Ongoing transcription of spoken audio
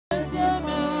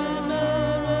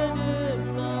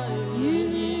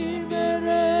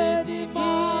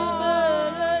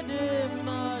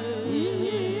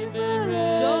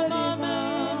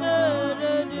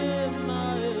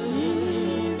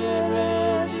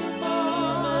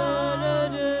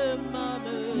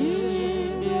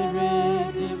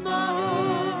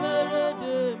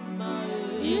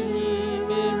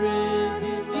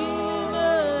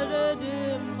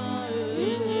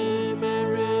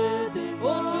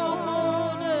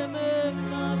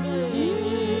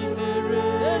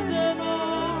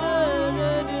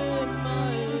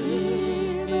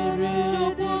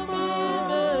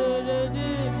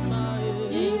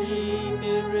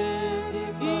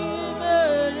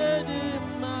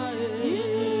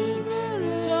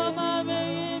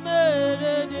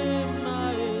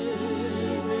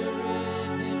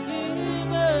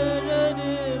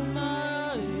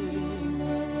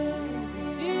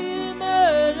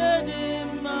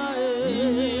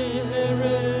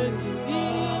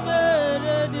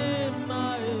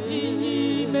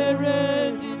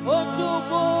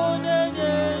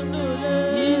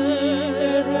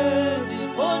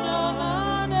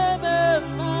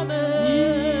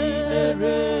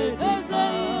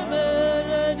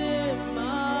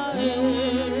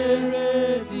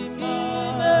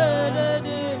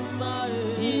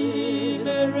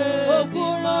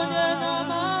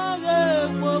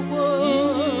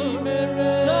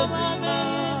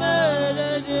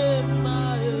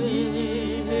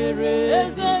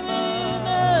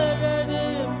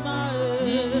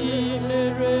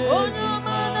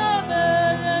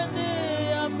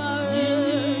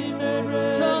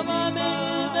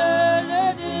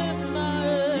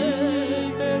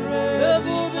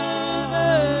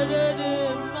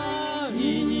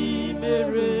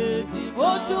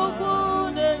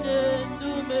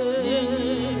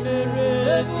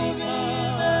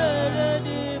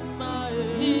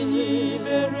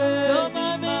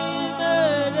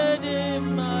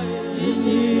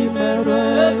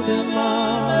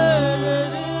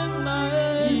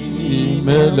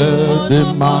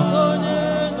dema.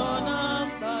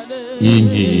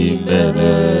 Ihi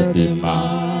mere dema.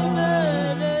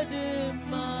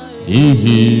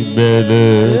 Ihi mere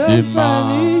dema.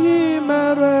 Ihi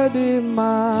mere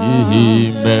dema. Ihi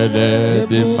mere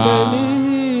dema.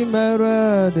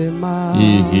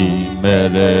 Ihi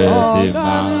mere dema.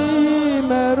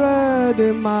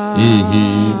 Ihi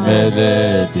mere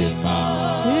dema.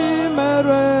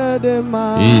 Imele dema.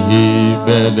 Ihi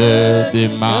mere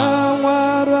dema.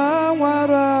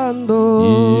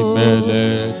 Ihi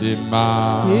mere dema.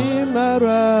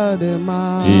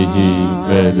 Ihi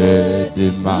mere dema. Imele dema. Ihi mere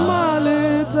dema.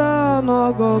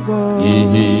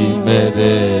 Ihi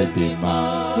mere dema.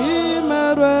 Ihi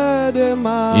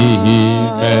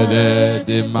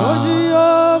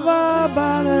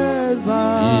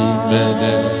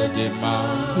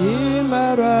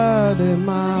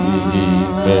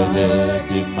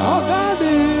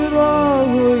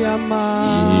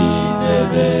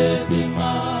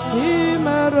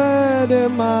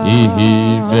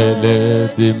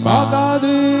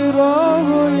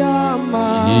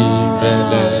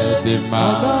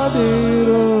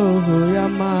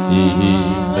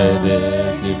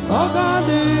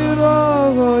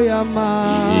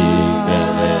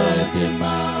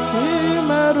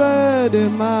mere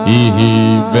dema. Ihi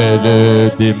mere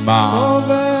dema.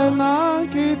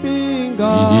 Covenant keeping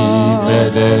God. Ihi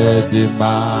mere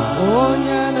dema.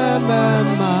 Ihi mere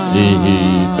dema. Ihi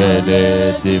mere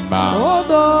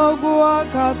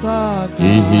dema.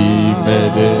 Ihi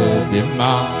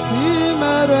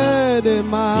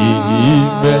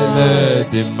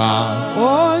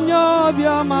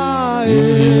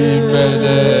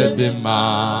mere dema.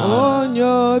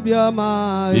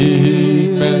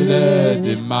 Ihi mere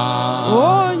dema.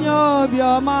 Ihi mere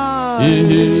dema.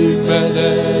 Ihi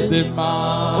mere dema.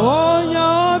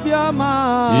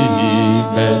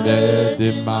 Ihi mere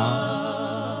dema.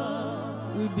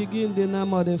 We begin in the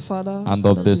name of the Father, and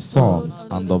of the Son,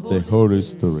 and of the Holy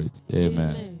Spirit.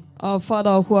 Amen. Our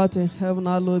Father who art in heaven,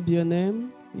 hallowed be your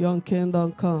name. Your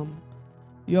kingdom come.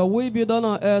 Your will be done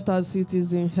on earth as it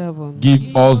is in heaven.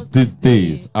 Give us these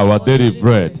days our daily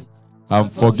bread,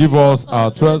 and forgive us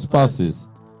our trespasses,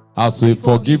 as we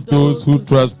forgive those who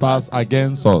trespass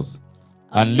against us.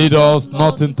 And lead us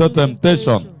not into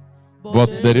temptation, but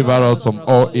deliver us from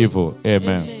all evil.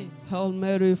 Amen. Hail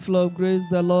Mary, full of grace,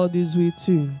 the Lord is with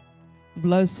you.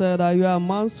 Blessed are you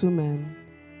amongst women,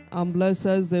 and blessed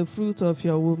is the fruit of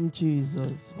your womb,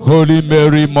 Jesus. Holy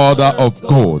Mary, Mother of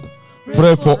God,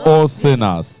 pray for all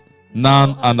sinners,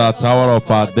 now and at the hour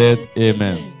of our death.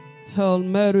 Amen. Hail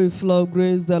Mary, full of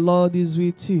grace, the Lord is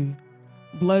with you.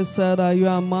 Blessed are you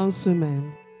amongst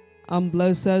women, and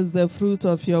blessed is the fruit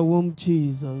of your womb,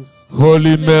 Jesus.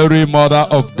 Holy Mary, Mother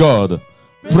of God,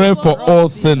 pray for all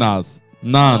sinners,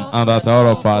 now and at the hour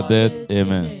of our death.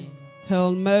 Amen.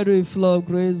 Hail Mary, full of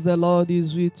grace, the Lord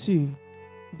is with you.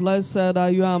 Blessed are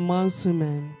you amongst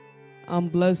women,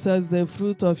 and blessed is the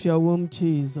fruit of your womb,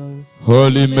 Jesus.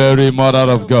 Holy Mary,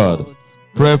 Mother of God,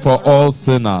 pray for all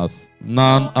sinners,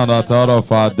 now and at the hour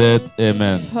of our death.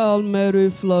 Amen. Hail Mary,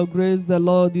 full of grace, the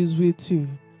Lord is with you.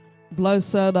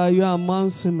 Blessed are you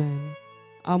amongst women,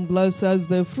 and blessed is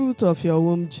the fruit of your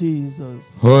womb,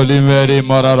 Jesus. Holy Mary,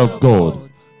 Mother of God,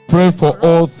 pray for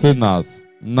all sinners,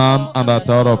 now and at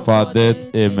the hour of our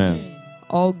death. Amen.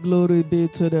 All glory be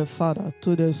to the Father,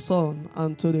 to the Son,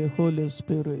 and to the Holy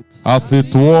Spirit. As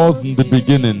it was in the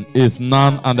beginning, is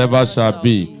now, and ever shall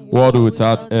be, world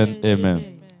without end.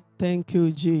 Amen. Thank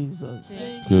you, Jesus.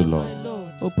 Thank you, Lord.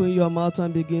 Open your mouth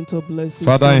and begin to bless His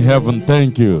Father in name. heaven,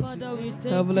 thank you.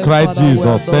 Heavenly Christ Father, we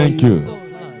Jesus, adore thank you.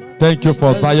 Thank you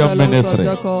for Zion Excellence of Ministry.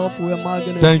 Jacob, we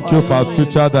magnify Thank you for our name.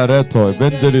 spiritual director,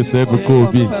 Evangelist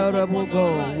Ebukobi. Incomparable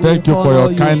God, we Thank you for honor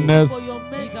your kindness.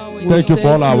 We Thank you for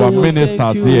all thank our you, we ministers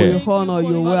thank you, here. We honor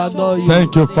you, we adore you.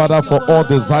 Thank you, Father, for all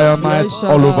the Zionites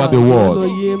all over the world.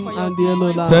 Elohim and the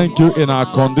Elohim. Thank you in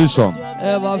our condition.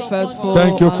 Ever faithful.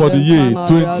 Thank you for the and year eternal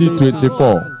reality.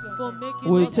 2024.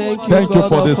 We thank you, Thank you God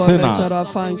for the of our sinners. natural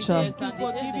function.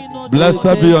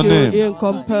 Blessed be your We thank you, name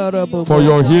incomparable for God.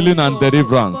 your healing and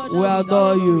deliverance. We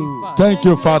adore you. Thank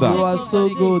you, You Father. are so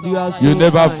good. You are so You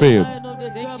never kind. failed.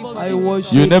 I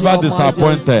worship You never your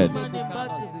disappointed. majesty.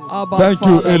 Abba, Thank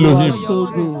you, Father, Elohim. You are so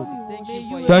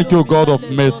good. Thank you, God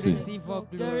of mercy.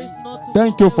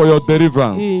 Thank you for your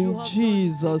deliverance. In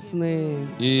Jesus'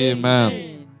 name.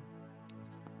 Amen.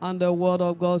 And the word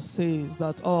of God says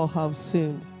that all have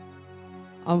sinned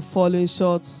and fallen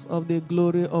short of the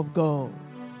glory of God.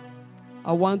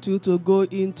 I want you to go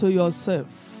into yourself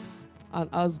and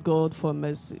ask God for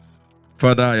mercy.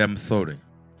 Father, I am sorry.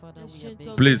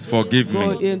 Please forgive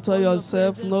Go me, into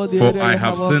yourself, know the for area I you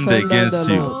have sinned offended against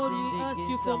the you. Lord.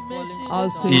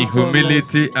 Asking in for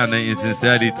humility mercy. and in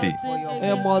sincerity.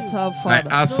 Immortal I Father,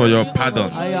 ask for your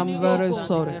pardon. I am very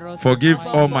sorry. Forgive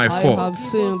all my I have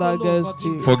faults. sinned against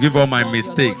you. Forgive all my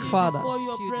mistakes. Father,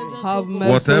 have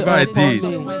mercy Whatever I upon did,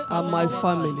 me and my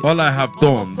family. all I have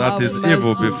done that Have is evil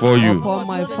mercy before you, upon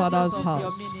my father's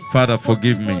house. Father,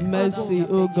 forgive me. Mercy,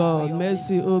 O God,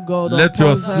 mercy, O God, Let upon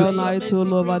your Zionite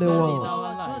all over the world.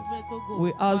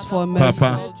 We ask for mercy,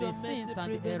 Papa,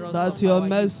 that your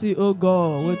mercy, O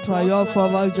God, will triumph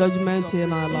over judgment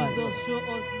in our lives.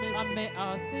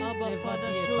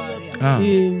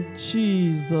 In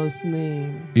Jesus'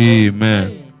 name.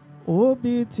 Amen.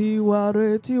 Obi tiwa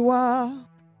retiwa,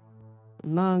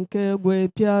 nanke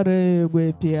gwepia,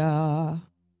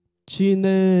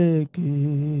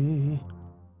 Chineke,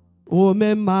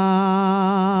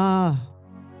 omema.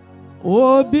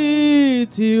 Obi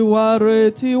tiwa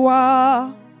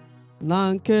retiwa,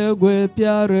 nanke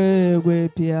gwepia,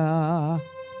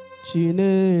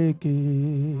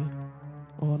 Chineke.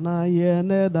 Ona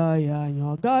yene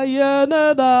dayanya, ga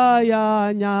yene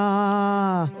dayanya.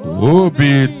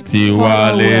 Obi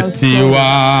tiwa le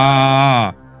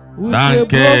tiwa,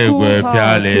 nanke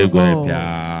gwepia le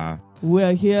gwepia. We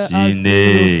are here asking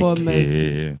you for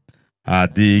mercy.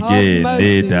 Have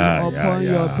mercy upon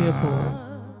your people.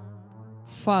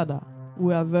 Father,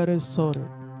 we are very sorry.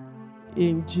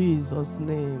 In Jesus'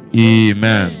 name.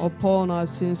 Amen. Upon our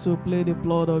sins, we plead the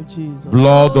blood of Jesus.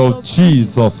 Blood of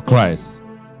Jesus Christ.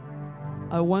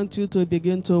 I want you to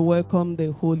begin to welcome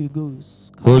the Holy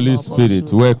Ghost. Holy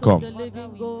Spirit, welcome.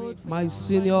 My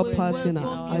senior partner,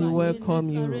 I welcome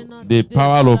you. The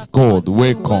power of God,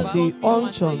 welcome. The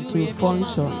unction to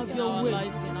function,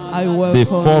 I welcome The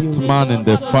fourth you. man in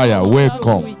the fire,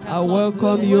 welcome. I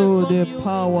welcome you, the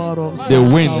power of The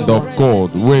wind of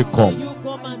God, welcome.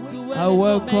 I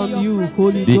welcome you,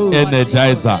 Holy The Ghost.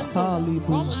 energizer,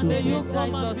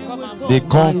 the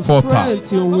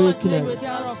comforter, in weakness.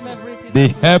 the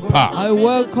helper. I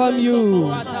welcome you.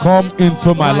 Come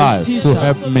into my life teacher. to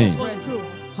help me.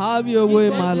 Have your way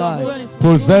in my life.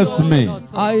 Possess me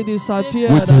I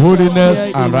disappear with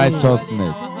holiness and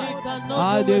righteousness,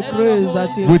 I decrease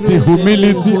that with the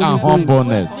humility and Ghost.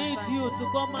 humbleness.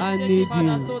 I need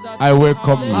you. I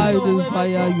welcome I you.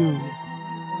 desire you.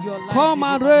 Come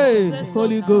and reign,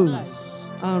 Holy Ghost,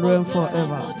 and reign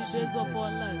forever.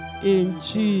 In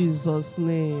Jesus'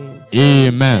 name.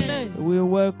 Amen. We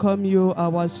welcome you,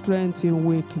 our strength in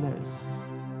weakness.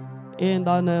 In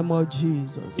the name of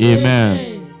Jesus.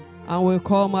 Amen. And we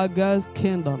come against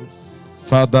kingdoms.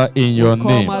 Father, in your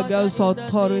name,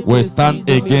 we stand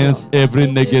against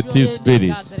every negative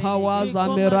spirit. Powers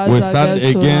and We stand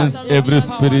against every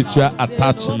spiritual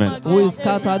attachment. We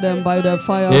scatter them by the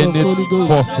fire of Any Holy Ghost.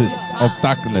 forces of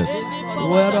darkness,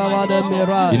 Wherever they may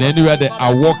rise, in anywhere they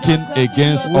are working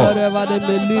against wherever us, they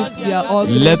may lift their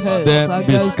ugly let heads them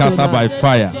be against scattered by tonight.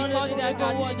 fire.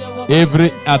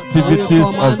 Every activities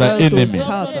of the enemy,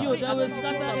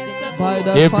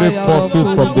 every forces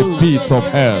from the pit of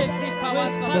hell,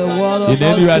 in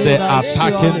anywhere they are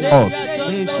attacking us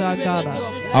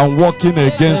and working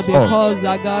against us,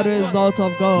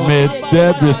 may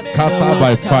they be scattered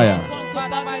by fire.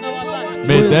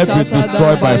 May they be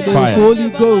destroyed by fire. Holy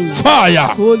Ghost. Fire!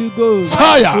 Holy Ghost.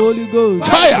 Fire! Holy Ghost.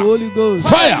 Fire! Holy Ghost.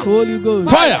 Fire! Holy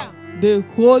Ghost. Fire! The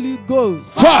Holy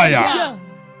Ghost. Fire!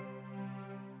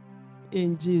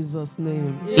 In Jesus'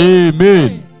 name.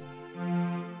 Amen.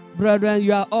 Brethren,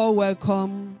 you are all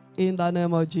welcome in the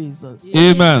name of Jesus.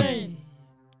 Amen.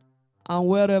 And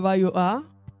wherever you are,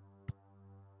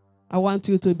 I want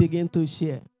you to begin to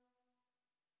share.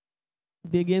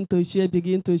 Begin to share,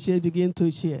 begin to share, begin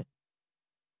to share.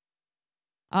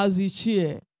 As you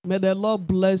share, may the Lord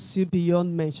bless you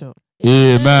beyond measure.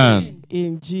 Amen.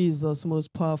 In Jesus'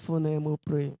 most powerful name we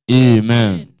pray.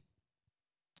 Amen.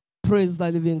 Praise the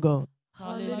living God.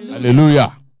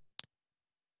 Hallelujah.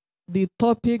 The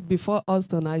topic before us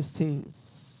tonight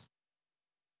says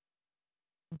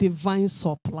divine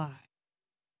supply.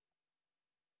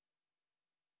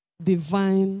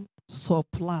 Divine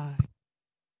supply.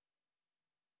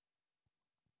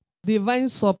 Divine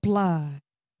supply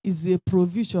is a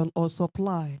provision or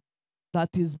supply that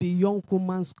is beyond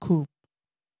human scope.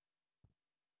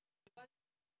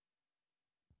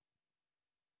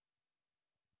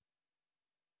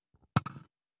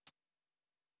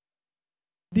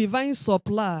 Divine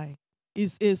supply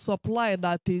is a supply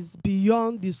that is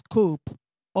beyond the scope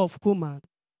of human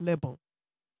labor.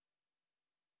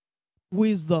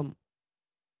 Wisdom,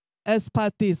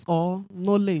 expertise, or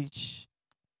knowledge.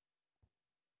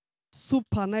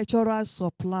 Supernatural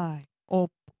supply or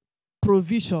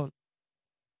provision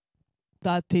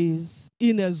that is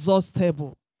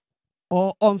inexhaustible.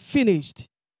 or unfinished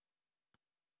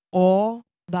or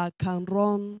that can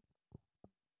run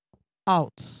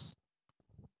out.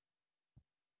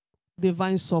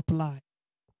 Divine supply.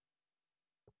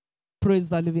 Praise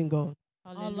the living God.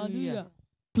 Hallelujah.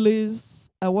 Please,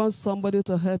 I want somebody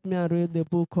to help me and read the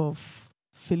book of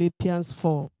Philippians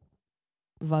 4,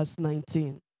 verse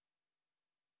 19.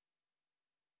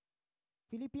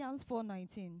 Philippians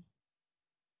 4:19.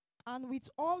 And with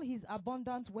all his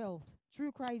abundant wealth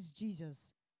through Christ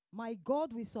Jesus, my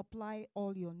God will supply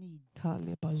all your needs.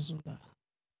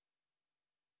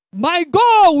 My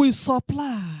God will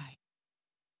supply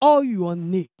all your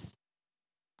needs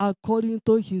according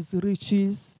to his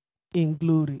riches in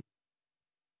glory.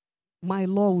 My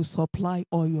Lord will supply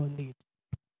all your needs.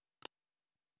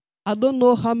 I don't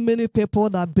know how many people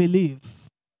that believe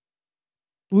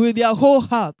with their whole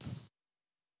hearts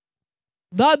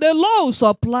that the Lord will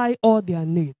supply all their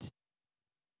needs.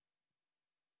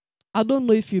 I don't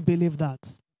know if you believe that.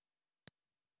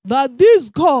 That this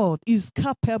God is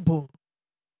capable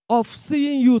of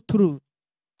seeing you through,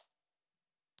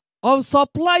 of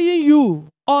supplying you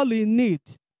all you need.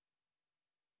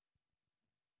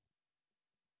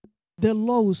 The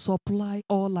Lord will supply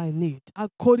all I need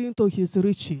according to his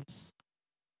riches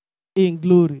in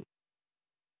glory.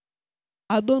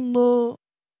 I don't know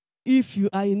if you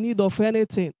are in need of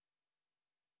anything.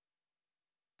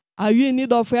 Are you in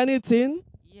need of anything?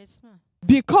 Yes, ma'am.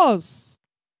 Because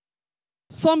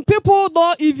some people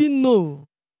don't even know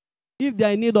if they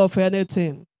are in need of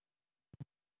anything.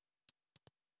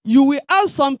 You will ask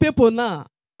some people now,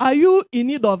 are you in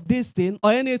need of this thing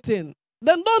or anything?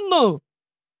 They don't know.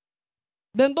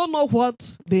 They don't know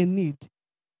what they need.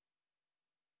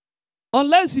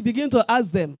 Unless you begin to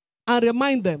ask them and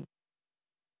remind them.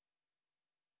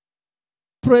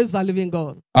 Praise the living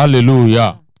God.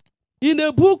 Hallelujah. In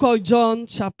the book of John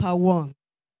chapter 1,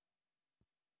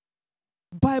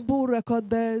 Bible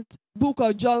recorded, book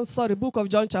of John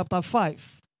chapter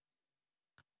 5,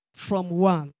 from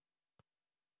 1.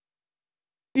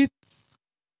 It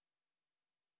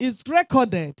is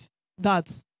recorded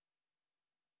that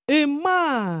a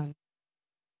man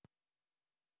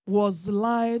was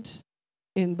laid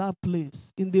in that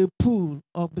place, in the pool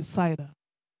of Bethesda,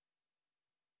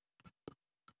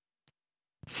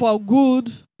 for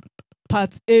good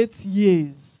 38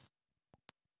 years.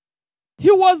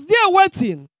 He was there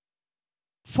waiting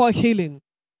for healing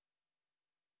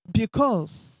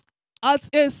because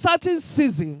at a certain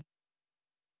season,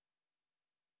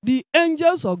 the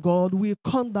angels of God will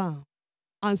come down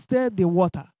and stir the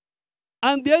water.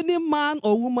 And any man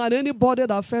or woman, anybody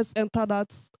that first enter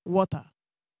that water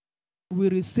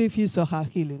will receive his or her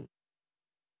healing.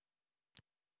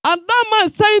 And that man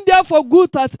staying there for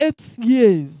good 38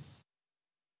 years.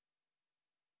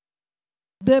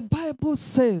 The Bible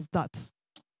says that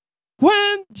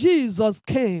when Jesus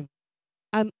came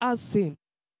and asked him,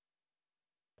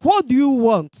 what do you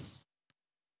want?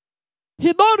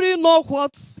 He don't really know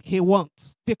what he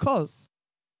wants, because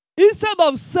instead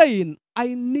of saying,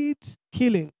 I need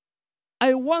healing,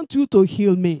 I want you to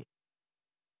heal me,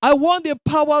 I want the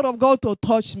power of God to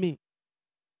touch me,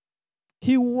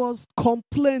 he was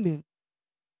complaining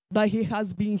that he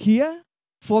has been here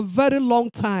for a very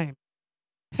long time,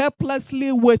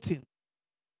 helplessly waiting.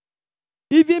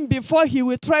 Even before he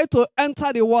will try to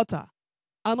enter the water,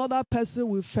 another person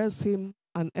will face him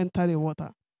and enter the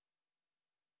water.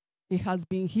 He has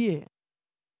been here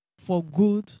for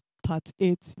good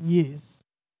 38 years.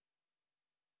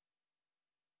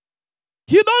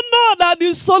 He don't know that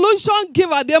the solution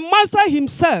giver, the master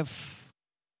himself,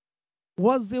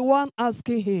 was the one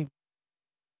asking him.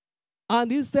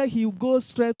 And instead he goes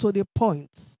straight to the point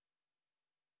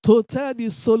to tell the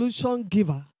solution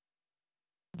giver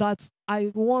that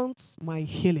I want my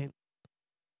healing.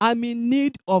 I'm in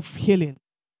need of healing.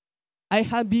 I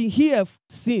have been here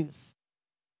since.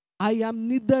 I am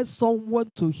needed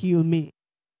someone to heal me.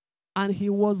 And he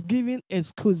was giving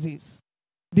excuses,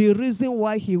 the reason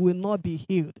why he will not be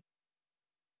healed.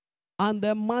 And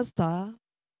the master,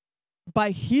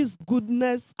 by his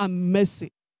goodness and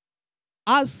mercy,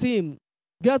 asked him,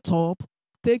 get up,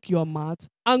 take your mat,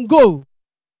 and go.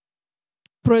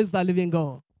 Praise the living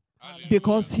God. Hallelujah.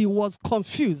 Because he was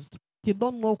confused. He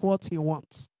don't know what he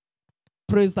wants.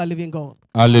 Praise the living God.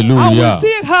 Hallelujah. And we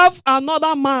still have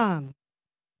another man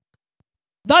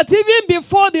that even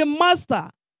before the master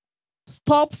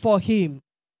stopped for him.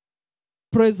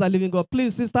 Praise the living God.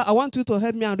 Please, sister, I want you to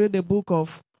help me and read the book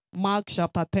of Mark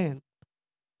chapter 10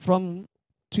 from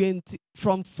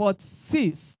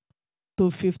 46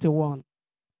 to 51.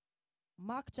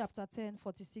 Mark chapter 10,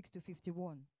 46 to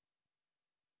 51.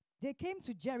 They came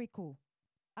to Jericho,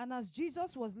 And as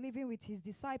Jesus was living with his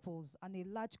disciples and a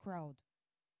large crowd,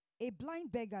 a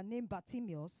blind beggar named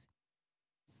Bartimaeus,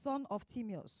 son of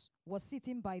Timaeus, was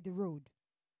sitting by the road.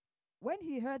 When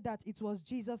he heard that it was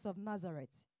Jesus of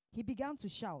Nazareth, he began to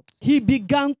shout, He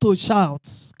began to shout,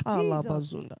 Jesus,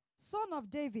 Kalabazunda. Son of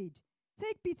David,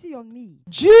 take pity on me.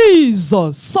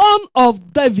 Jesus, Son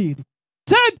of David,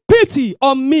 take pity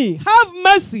on me. Have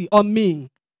mercy on me.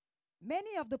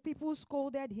 Many of the people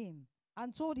scolded him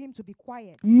and told him to be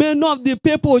quiet. Many of the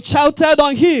people shouted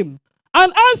on him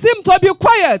and asked him to be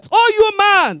quiet. Oh, you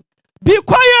man, be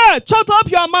quiet. Shut up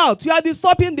your mouth. You are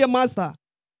disturbing the master.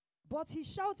 But he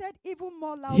shouted even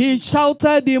more loudly, He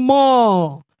shouted the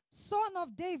more, Son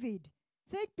of David,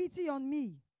 take pity on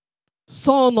me.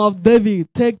 Son of David,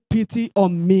 take pity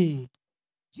on me.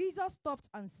 Jesus stopped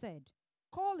and said,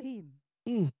 Call him.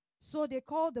 Mm. So they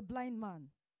called the blind man.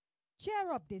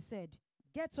 Cheer up, they said.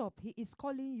 Get up, he is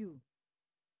calling you.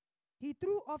 He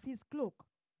threw off his cloak,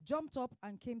 jumped up,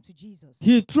 and came to Jesus.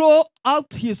 He threw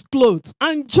out his clothes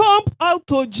and jumped out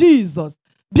to Jesus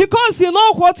because he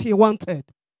knew what he wanted.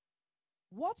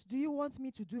 What do you want me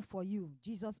to do for you?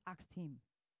 Jesus asked him.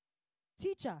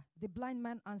 Teacher, the blind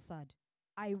man answered,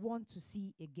 I want to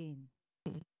see again.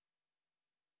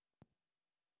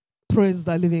 Praise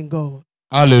the living God.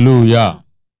 Hallelujah.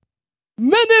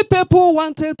 Many people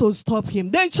wanted to stop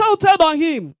him. They shouted on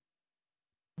him.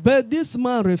 But this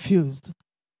man refused.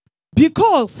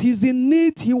 Because he's in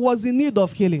need, he was in need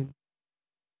of healing.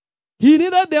 He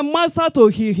needed the master to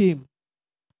heal him.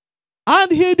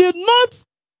 And he did not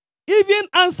even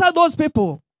answer those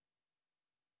people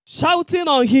shouting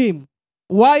on him.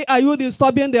 Why are you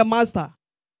disturbing the master?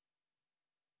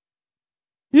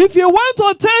 If you want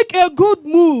to take a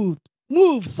good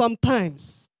move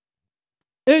sometimes,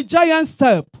 a giant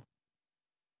step,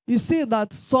 you see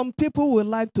that some people will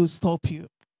like to stop you.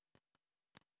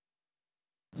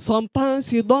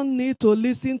 Sometimes you don't need to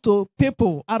listen to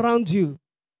people around you.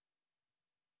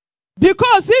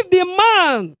 Because if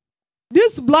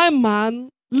this blind man,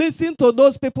 listened to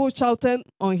those people shouting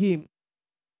on him,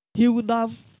 he would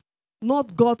have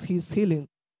not got his healing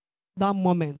that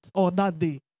moment or that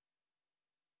day.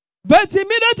 But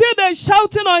immediately they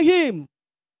shouting on him,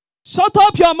 shut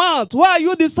up your mouth. Why are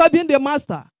you disturbing the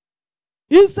master?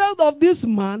 Instead of this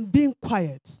man being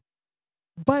quiet,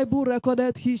 Bible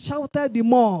recorded he shouted the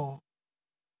more.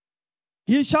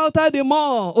 He shouted the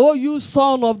more, oh you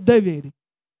son of David,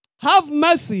 have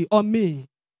mercy on me.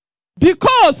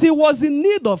 Because he was in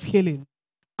need of healing.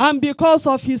 And because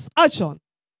of his action,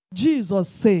 Jesus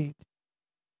said,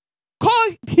 call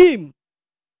him.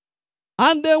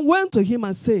 And they went to him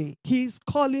and said, he is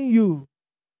calling you.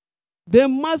 The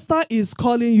master is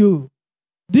calling you.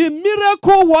 The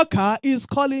miracle worker is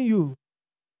calling you.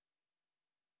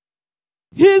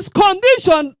 His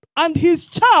condition and his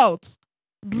shout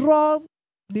draws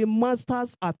the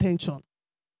master's attention.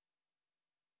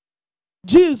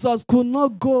 Jesus could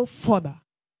not go further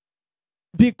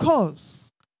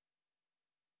because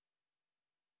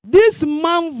this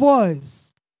man's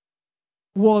voice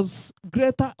was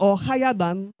greater or higher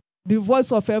than the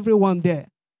voice of everyone there.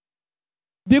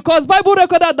 Because Bible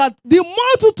recorded that the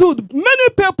multitude, many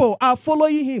people are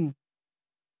following him.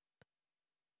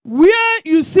 Where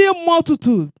you see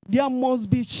multitude, there must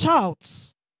be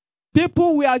shouts.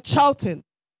 People were shouting.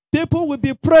 People will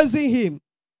be praising him.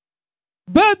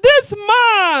 But this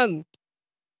man's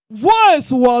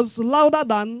voice was louder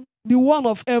than the one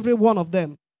of every one of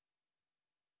them.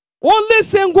 Only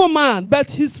single man, but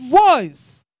his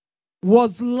voice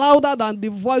was louder than the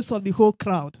voice of the whole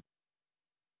crowd.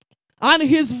 And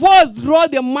his voice drew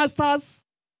the master's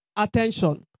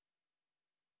attention.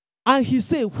 And he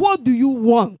said, what do you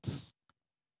want?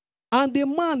 And the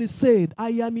man said, I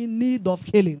am in need of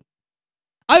healing.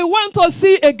 I want to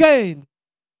see again.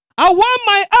 I want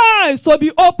my eyes to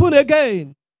be open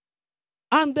again.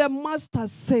 And the master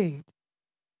said,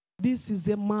 this is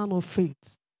a man of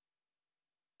faith.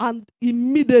 And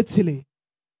immediately,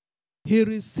 he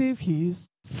received his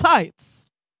sight.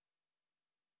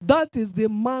 That is the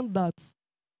man that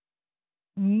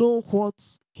knows what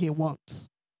he wants.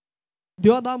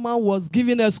 The other man was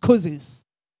giving excuses.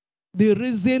 The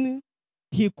reason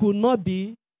he could not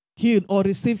be healed or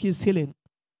receive his healing.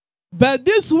 But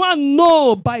this one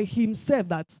knows by himself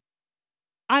that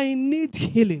I need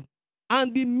healing.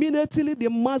 And immediately the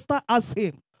master asked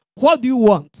him, what do you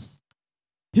want?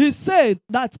 He said,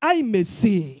 that I may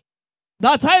see,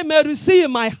 that I may receive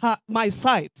my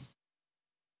sight.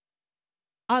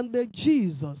 And the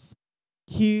Jesus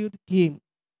healed him.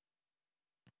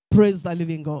 Praise the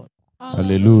living God.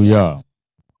 Hallelujah.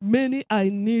 Many are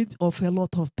in need of a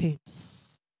lot of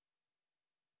things.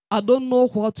 I don't know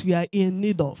what we are in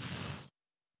need of.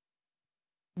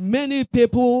 Many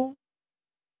people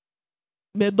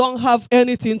may don't have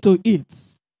anything to eat.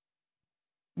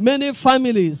 Many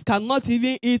families cannot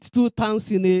even eat 2 times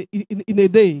in a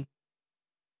day.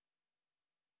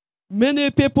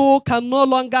 Many people can no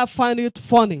longer find it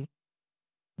funny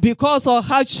because of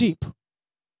hardship.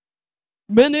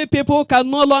 Many people can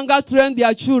no longer train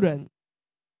their children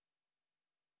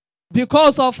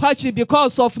because of hardship,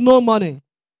 because of no money.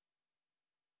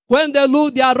 When they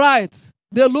lose their right,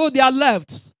 they lose their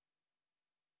left.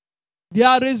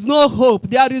 There is no hope.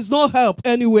 There is no help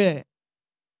anywhere.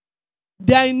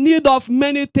 They are in need of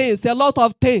many things, a lot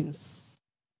of things.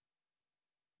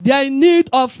 They are in need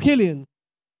of healing.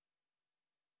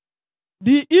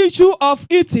 The issue of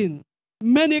eating,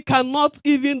 many cannot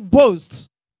even boast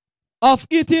of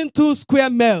eating 2 square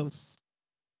meals.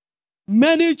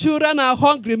 Many children are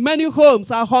hungry. Many homes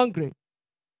are hungry.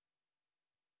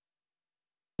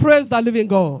 Praise the living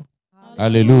God.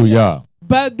 Hallelujah.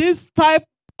 But this type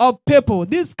of people,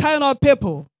 this kind of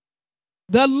people,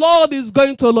 the Lord is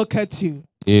going to look at you.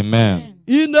 Amen.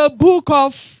 In the book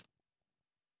of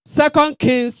 2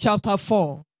 Kings chapter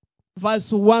 4,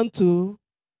 verse 1 to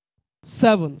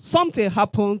 7, something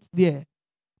happened there.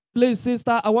 Please,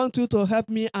 sister, I want you to help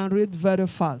me and read very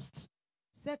fast.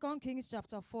 2 Kings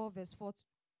chapter 4, verse 4.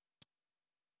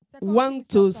 1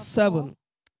 to 7.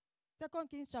 2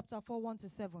 Kings chapter 4, 1 to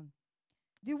 7.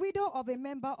 The widow of a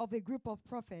member of a group of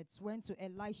prophets went to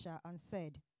Elisha and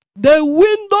said, The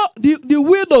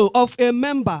widow of a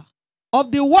member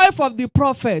of the wife of the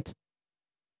prophet,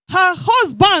 her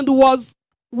husband was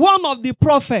one of the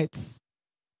prophets.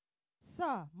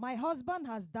 Sir, my husband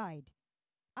has died,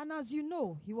 and as you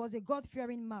know, he was a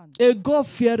God-fearing man. A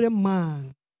God-fearing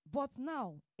man. But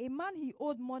now, a man he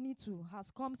owed money to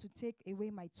has come to take away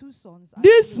my 2 sons.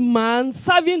 This man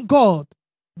serving God,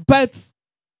 but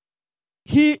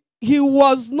he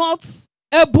was not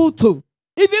able to,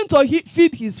 even to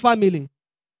feed his family.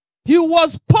 He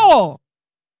was poor.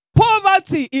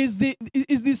 Poverty is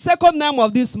the second name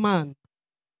of this man.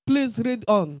 Please read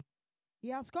on. He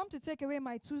has come to take away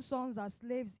my 2 sons as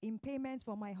slaves in payment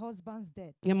for my husband's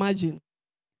death. Imagine.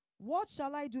 What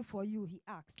shall I do for you? He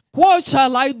asked. What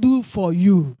shall I do for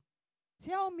you?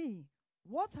 Tell me,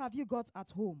 what have you got at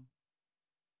home?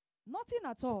 Nothing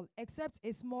at all except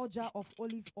a small jar of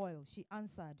olive oil, she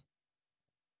answered.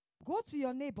 Go to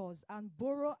your neighbors and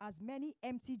borrow as many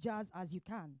empty jars as you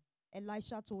can,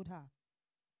 Elisha told her.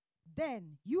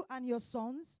 Then you and your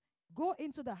sons go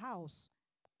into the house,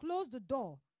 close the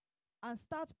door, and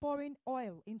start pouring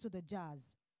oil into the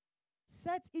jars.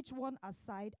 Set each one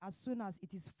aside as soon as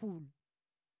it is full.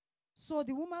 So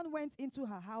the woman went into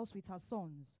her house with her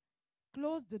sons,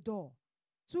 closed the door,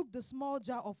 took the small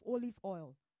jar of olive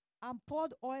oil, and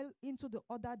poured oil into the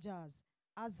other jars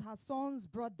as her sons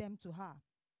brought them to her.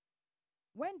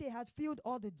 When they had filled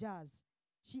all the jars,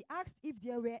 she asked if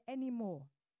there were any more.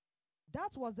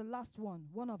 That was the last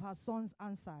one of her sons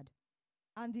answered,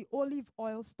 and the olive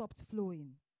oil stopped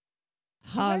flowing.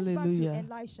 She went back to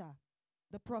Elisha,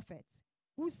 the prophet,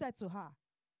 who said to her,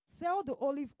 sell the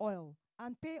olive oil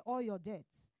and pay all your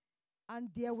debts, and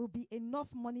there will be enough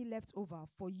money left over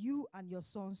for you and your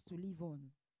sons to live on.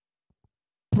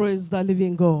 Praise the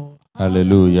living God.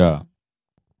 Hallelujah.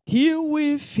 He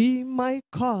will fill my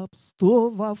cups to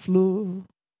overflow,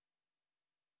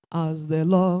 as the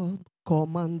Lord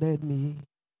commanded me.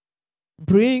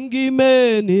 Bringing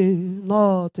many,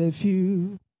 not a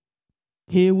few.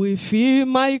 He will fill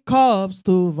my cups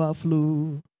to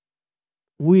overflow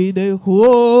with the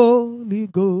Holy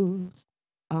Ghost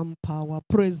and power.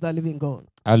 Praise the living God.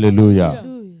 Hallelujah.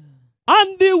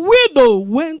 And the widow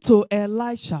went to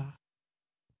Elisha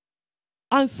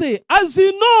and said, as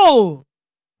you know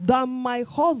that my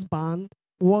husband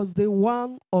was the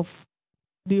one of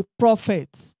the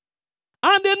prophets,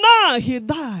 and now he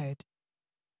died,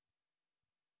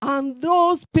 and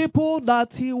those people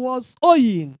that he was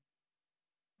owing,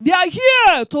 they are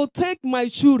here to take my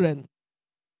children.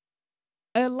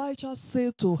 Elijah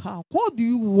said to her, what do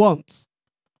you want?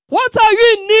 What are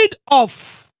you in need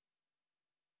of?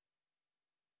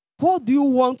 What do you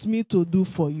want me to do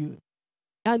for you?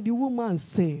 And the woman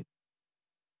said,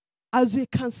 as you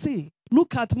can see,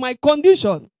 look at my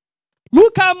condition.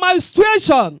 Look at my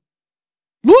situation.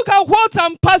 Look at what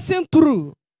I'm passing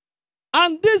through.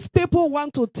 And these people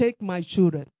want to take my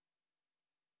children.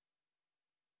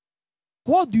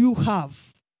 What do you have?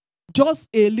 Just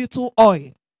a little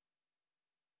oil.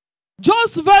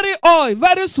 Just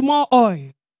very small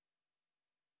oil.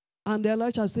 And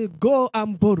Elijah said, go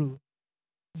and borrow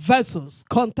vessels,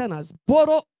 containers.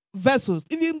 Borrow vessels,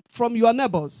 even from your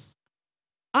neighbors.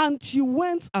 And she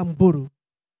went and borrowed.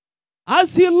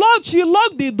 As she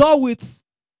locked the door with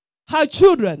her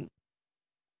children.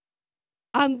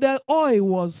 And the oil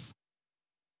was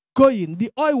going.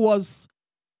 The oil was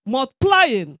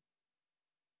multiplying.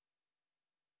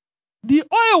 The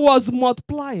oil was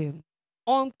multiplying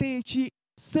until she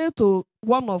said to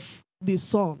one of the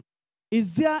sons,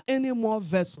 "Is there any more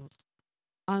vessels?"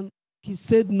 And he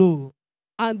said no.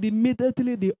 And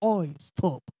immediately the oil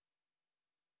stopped.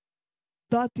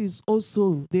 That is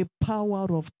also the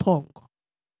power of tongue.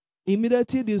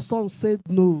 Immediately the son said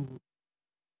no.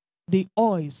 The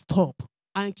oil stopped.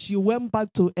 And she went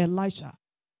back to Elisha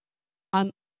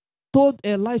and told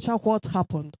Elisha what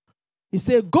happened. He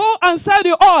said, "Go and sell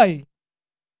the oil.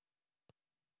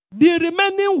 The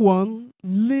remaining one,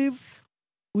 leave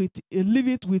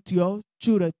it with your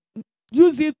children.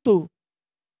 Use it to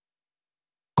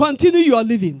continue your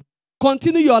living,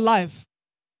 continue your life.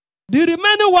 The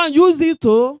remaining one, use it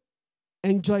to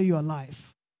enjoy your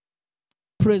life."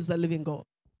 Praise the living God.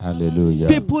 Hallelujah.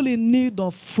 People in need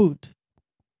of food.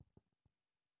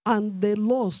 And the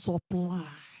Lord supply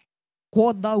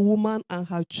what that woman and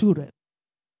her children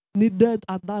needed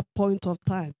at that point of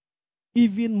time,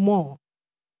 even more,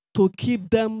 to keep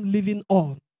them living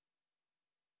on.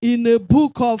 In the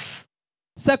book of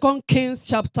 2 Kings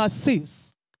chapter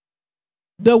 6,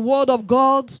 the word of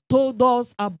God told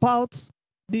us about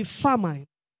the famine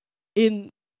in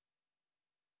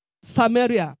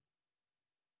Samaria.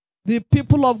 The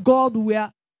people of God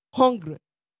were hungry.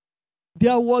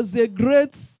 There was a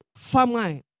great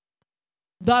famine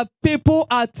that people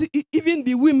are, even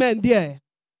the women there,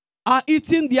 are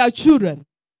eating their children.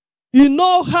 You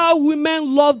know how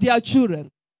women love their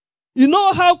children. You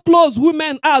know how close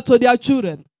women are to their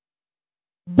children.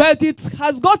 But it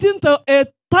has gotten to a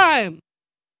time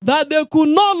that they could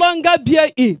no longer bear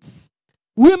it.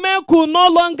 Women could no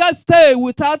longer stay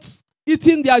without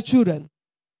eating their children.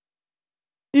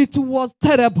 It was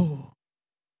terrible.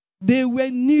 They were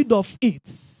in need of it.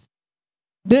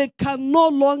 They can no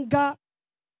longer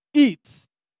eat.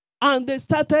 And they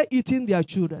started eating their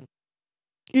children.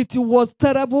 It was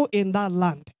terrible in that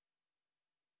land.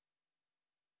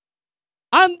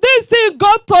 And this thing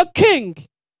got to king.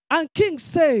 And king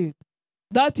said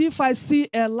that if I see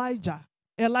Elisha,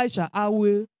 I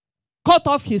will cut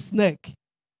off his neck.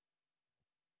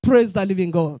 Praise the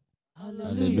living God.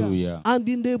 Hallelujah. And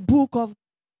in the book of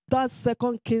that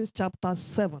 2 Kings chapter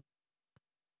 7,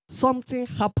 something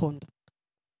happened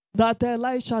that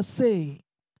Elisha said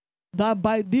that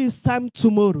by this time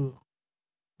tomorrow,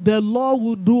 the Lord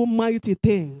will do mighty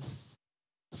things.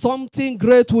 Something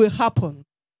great will happen.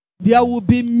 There will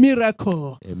be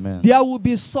miracle. Amen. There will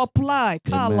be supply.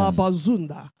 Kala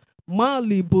bazunda,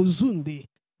 mali bozundi.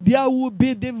 There will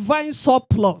be divine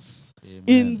surplus. Amen.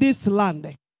 In this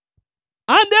land.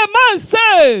 And the man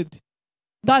said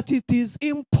that it is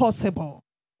impossible.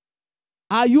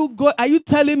 Are you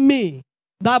telling me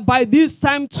that by this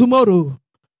time tomorrow,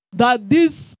 that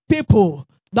these people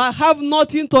that have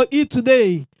nothing to eat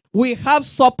today will have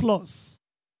surplus?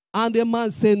 And the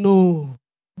man said, no,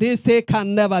 this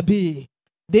can never be.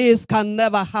 This can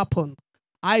never happen.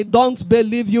 I don't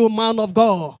believe you, man of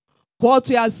God. What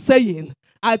you are saying,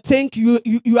 I think you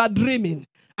are dreaming.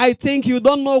 I think you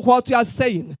don't know what you are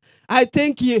saying. I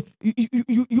think you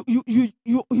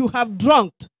have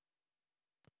drunk.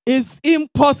 It's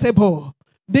impossible.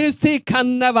 This thing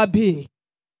can never be.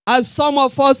 As some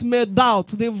of us may doubt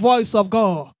the voice of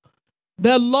God,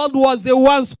 the Lord was the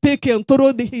one speaking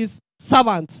through his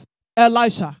servant,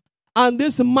 Elisha. And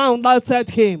this man that said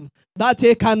him that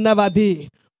it can never be.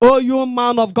 Oh, you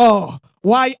man of God,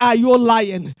 why are you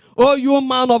lying? Oh, you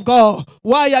man of God,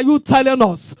 why are you telling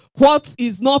us what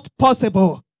is not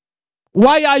possible?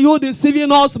 Why are you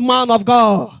deceiving us, man of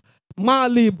God?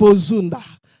 Mali Bozunda.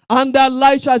 And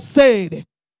Elisha said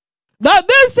that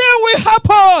this thing will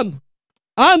happen.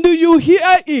 And you hear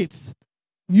it.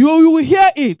 You will hear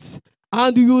it.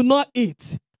 And you will not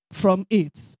eat from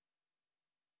it.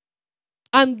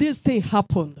 And this thing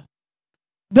happened.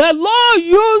 The Lord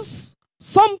used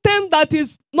something that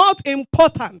is not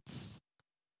important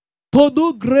to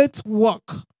do great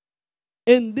work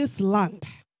in this land.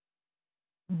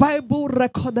 Bible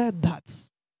recorded that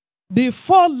the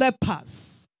 4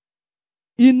 lepers,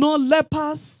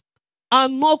 lepers are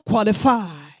not qualified.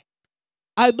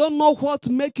 I don't know what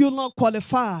make you not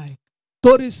qualify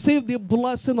to receive the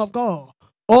blessing of God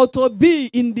or to be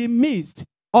in the midst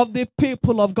of the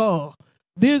people of God.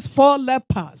 These 4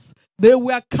 lepers, they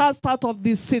were cast out of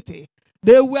the city.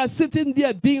 They were sitting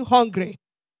there being hungry.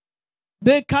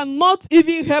 They cannot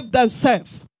even help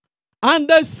themselves. And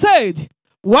they said,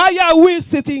 why are we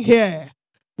sitting here?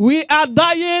 we are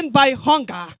dying by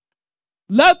hunger.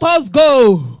 Let us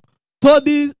go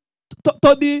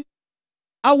to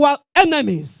our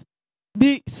enemies,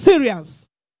 the Syrians.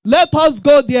 Let us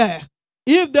go there.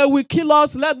 If they will kill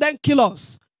us, let them kill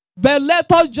us. But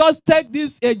let us just take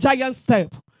this a giant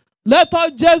step. Let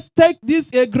us just take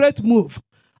this a great move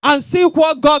and see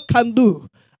what God can do.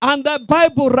 And the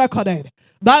Bible recorded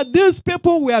that these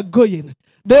people were going.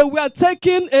 They were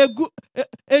taking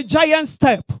a giant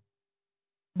step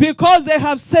because they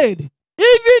have said, even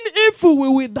if we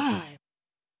will die,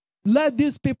 let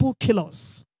these people kill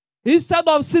us. Instead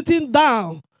of sitting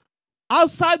down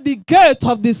outside the gate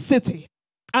of the city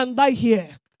and die here,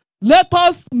 let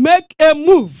us make a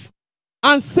move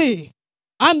and see.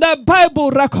 And the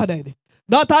Bible recorded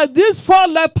that as these 4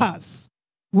 lepers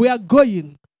were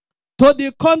going to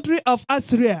the country of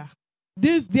Assyria,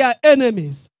 these their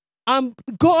enemies, and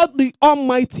God the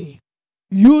Almighty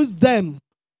used them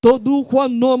to do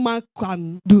what no man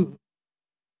can do.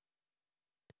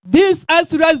 These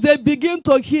Assyrians, they begin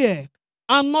to hear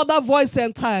another voice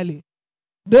entirely.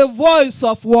 The voice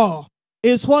of war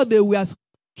is what they were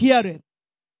hearing.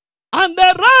 And they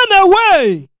ran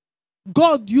away.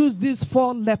 God used these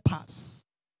 4 lepers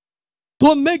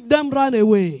to make them run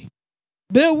away.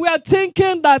 They were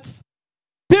thinking that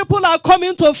people are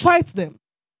coming to fight them.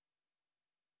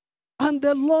 And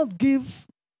the Lord gave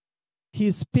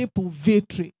his people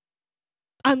victory.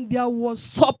 And there was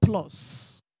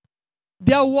surplus.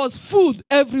 There was food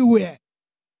everywhere.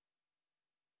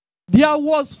 There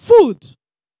was food.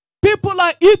 People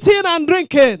are eating and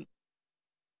drinking.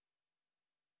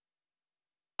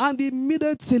 And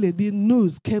immediately the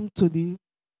news came to the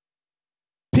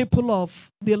people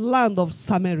of the land of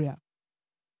Samaria.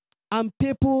 And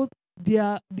people, they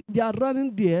are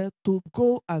running there to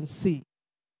go and see.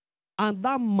 And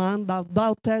that man that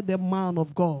doubted the man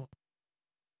of God,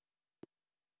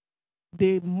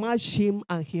 they marched him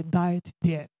and he died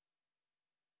there.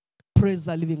 Praise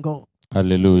the living God.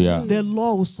 Hallelujah. The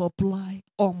Lord will supply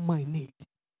all my need.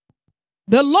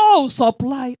 The Lord will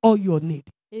supply all your need.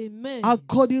 Amen.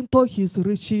 According to his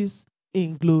riches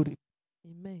in glory.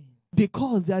 Amen.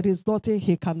 Because there is nothing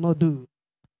he cannot do.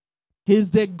 He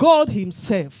is the God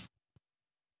himself.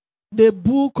 The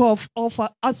book of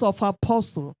Acts of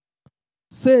Apostles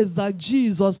says that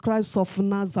Jesus Christ of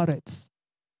Nazareth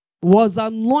was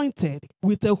anointed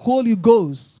with the Holy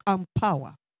Ghost and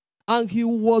power. And he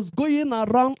was going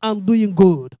around and doing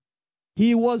good.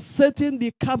 He was setting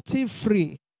the captive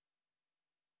free.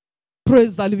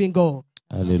 Praise the living God.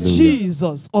 Hallelujah.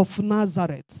 Jesus of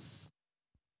Nazareth.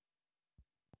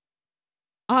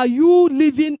 Are you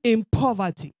living in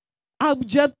poverty?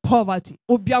 Abject poverty.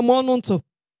 The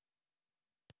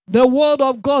word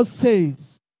of God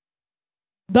says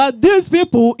that these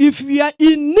people, if we are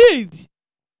in need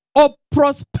of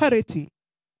prosperity,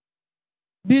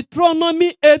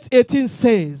 Deuteronomy 8:18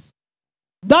 says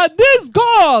that this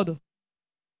God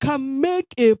can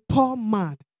make a poor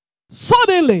man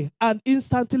suddenly and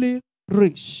instantly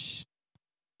rich.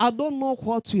 I don't know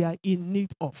what we are in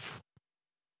need of.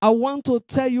 I want to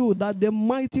tell you that the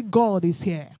mighty God is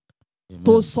here. Amen.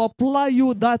 To supply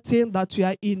you that thing that you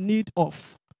are in need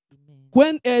of. Amen.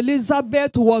 When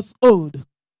Elizabeth was old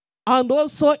and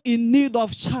also in need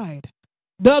of child,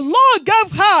 the Lord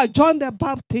gave her John the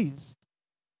Baptist.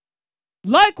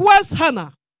 Likewise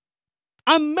Hannah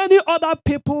and many other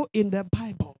people in the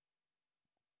Bible.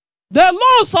 The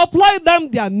Lord supplied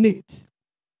them their need.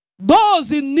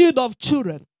 Those in need of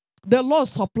children, the Lord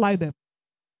supplied them.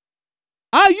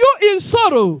 Are you in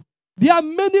sorrow? There are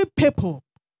many people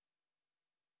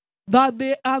that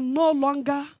they are no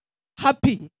longer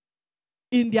happy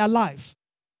in their life.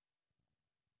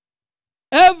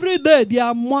 Every day they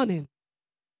are mourning.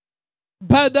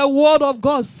 But the word of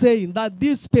God saying that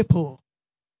these people,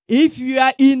 if you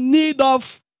are in need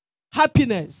of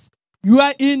happiness, you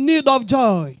are in need of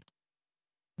joy.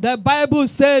 The Bible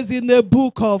says in the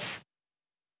book of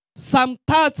Psalm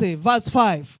 30 verse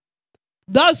 5,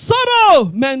 that sorrow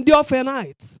may endure for a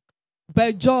night,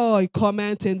 but joy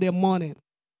cometh in the morning.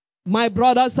 My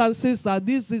brothers and sisters,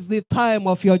 this is the time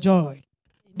of your joy. Amen.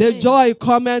 The joy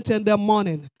cometh in the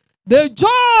morning. The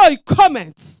joy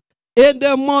cometh in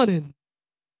the morning.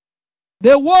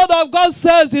 The word of God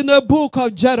says in the book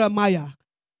of Jeremiah,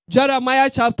 Jeremiah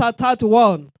chapter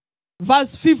 31,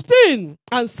 verse 15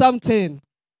 and 17,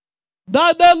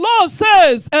 that the Lord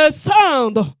says, a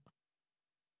sound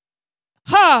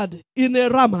heard in a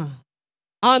Ramah,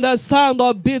 and a sound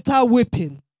of bitter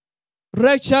weeping.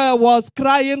 Rachel was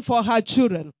crying for her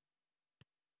children.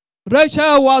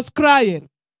 Rachel was crying.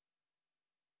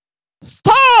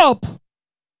 Stop!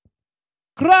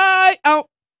 Cry out.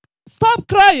 stop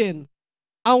crying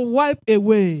and wipe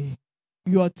away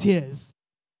your tears.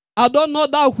 I don't know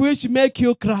that which make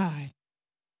you cry.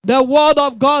 The word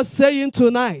of God saying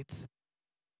tonight,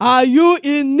 are you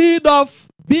in need of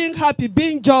being happy,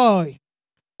 being joy?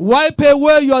 Wipe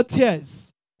away your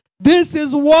tears. This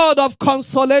is word of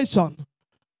consolation.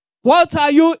 What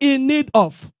are you in need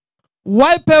of?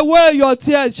 Wipe away your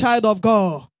tears, child of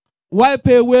God. Wipe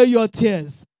away your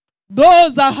tears.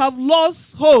 Those that have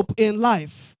lost hope in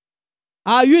life,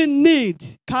 are you in need?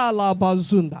 Kala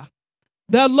Bazunda.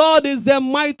 The Lord is the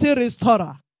mighty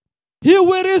restorer. He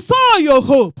will restore your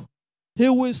hope. He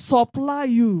will supply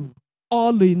you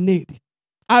all you need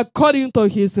according to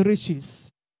his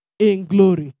riches in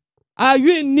glory. Are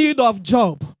you in need of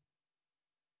job?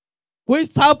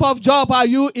 Which type of job are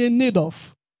you in need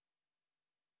of?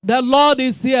 The Lord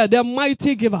is here, the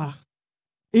mighty giver.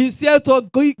 He's here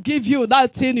to give you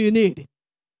that thing you need,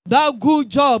 that good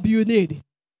job you need.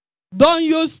 Don't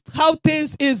use how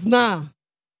things is now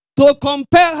to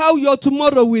compare how your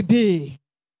tomorrow will be.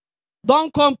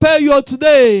 Don't compare your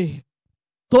today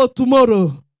to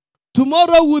tomorrow.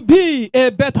 Tomorrow will be a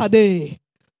better day.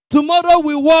 Tomorrow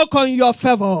will work on your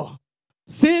favor.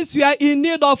 Since you are in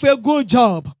need of a good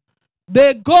job,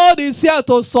 the God is here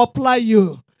to supply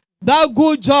you that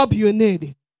good job you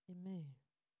need. Amen.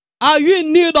 Are you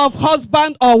in need of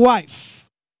husband or wife?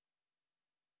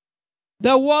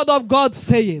 The word of God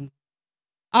saying,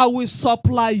 I will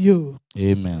supply you.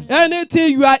 Amen.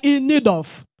 Anything you are in need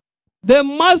of, the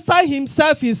master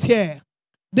himself is here.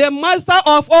 The master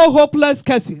of all hopeless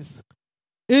cases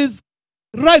is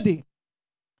ready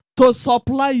to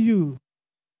supply you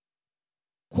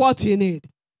what you need.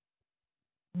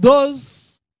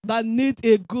 Those that need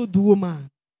a good woman,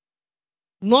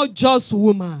 not just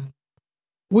woman.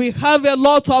 We have a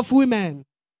lot of women,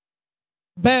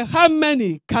 but how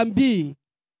many can be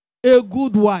a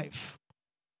good wife?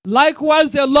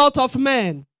 Likewise, a lot of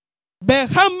men, but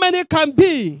how many can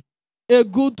be a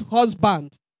good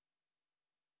husband?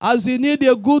 As you need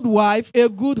a good wife, a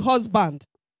good husband,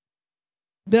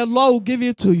 the Lord will give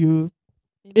it to you.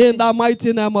 Amen. In the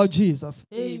mighty name of Jesus.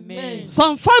 Amen.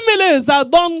 Some families that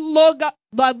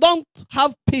don't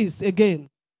have peace again,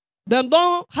 they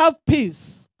don't have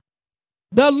peace.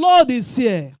 The Lord is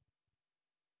here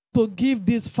to give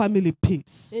this family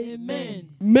peace. Amen.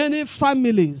 Many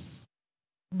families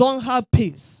don't have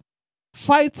peace,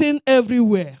 fighting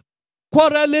everywhere,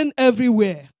 quarreling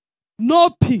everywhere, no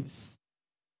peace.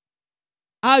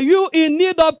 Are you in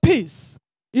need of peace?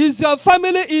 Is your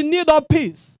family in need of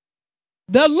peace?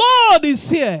 The Lord is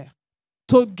here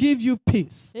to give you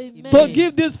peace. Amen. To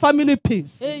give this family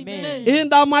peace. Amen. In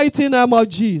the mighty name of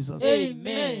Jesus.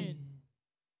 Amen.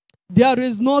 There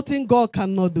is nothing God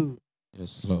cannot do.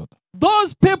 Yes, Lord.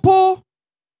 Those people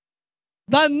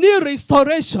that need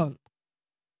restoration,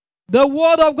 the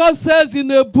word of God says in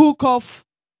the book of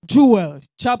Joel,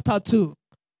 chapter 2,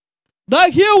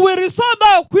 that he will restore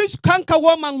that which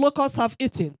cankerworm and locusts have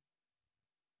eaten.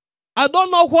 I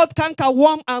don't know what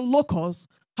cankerworm and locusts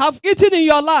have eaten in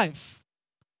your life,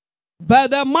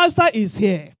 but the master is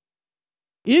here.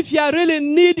 If you are really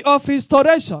in need of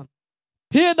restoration,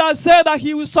 he that said that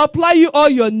he will supply you all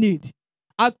your need,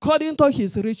 according to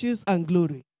his riches and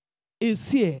glory,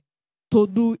 is here to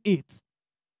do it.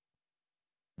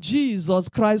 Jesus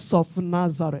Christ of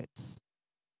Nazareth,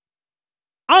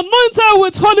 anointed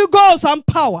with Holy Ghost and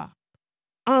power,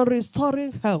 and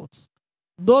restoring health.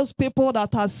 Those people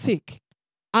that are sick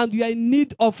and you are in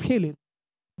need of healing,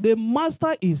 the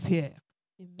master is here.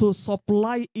 Amen. To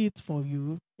supply it for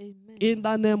you. Amen. In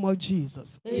the name of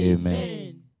Jesus.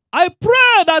 Amen. I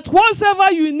pray that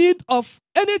whatever you need of,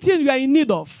 anything you are in need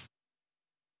of,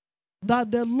 that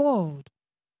the Lord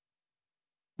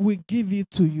will give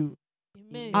it to you.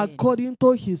 Amen. According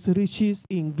to his riches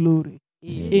in glory.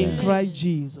 Amen. In Christ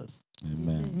Jesus.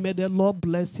 Amen. May the Lord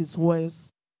bless his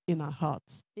words in our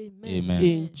hearts. Amen. Amen.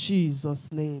 In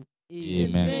Jesus' name.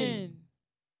 Amen.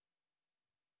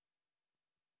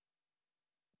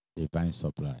 Divine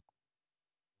supply.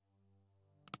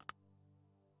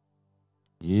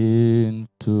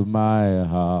 Into my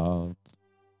heart.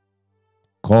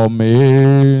 Come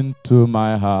into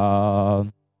my heart.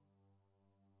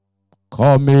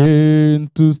 Come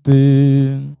in to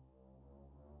stay.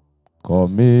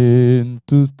 Come in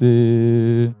to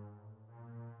stay.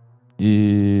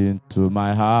 Into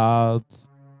my heart,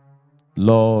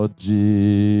 Lord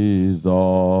Jesus.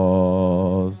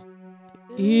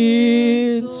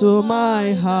 Into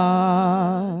my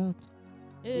heart.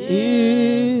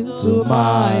 Into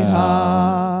my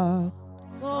heart.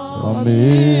 Come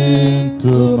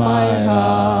into my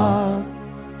heart,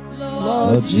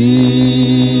 Lord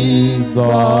Jesus.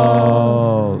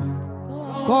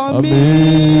 Come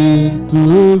in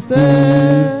to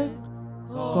stay.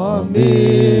 Come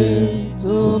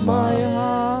into my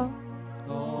heart,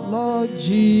 Lord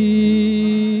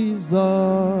Jesus.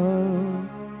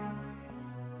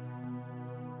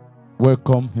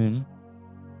 Welcome him.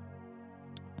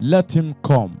 Let him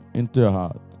come into your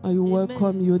heart. I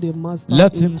welcome you, the Master.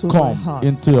 Let him into my come heart.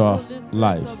 into your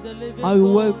life. I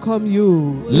welcome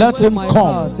you. Let into him my come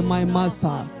heart, my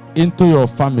Master. Into your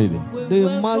family.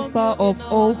 The Master of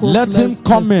all Let him hopelessness.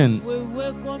 come in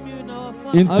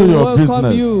into I your welcome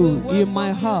business. you in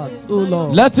my heart, O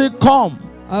Lord. Let him come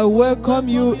I welcome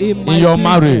you in my in your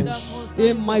business, marriage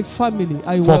in my family.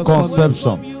 I for welcome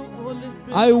conception. you.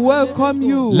 I welcome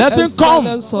you. Let him come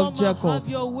excellence of Jacob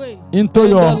into in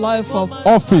the your life of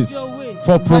office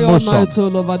for Zion promotion. Night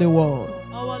all over the world.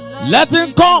 Let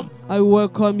him come I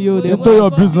welcome you the into your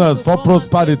Master. business for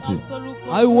prosperity.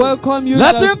 I welcome you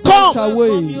Let in a him come special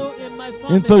way.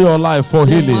 Into your life for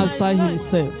The healing. Master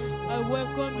himself.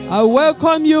 I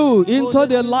welcome you into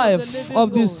the life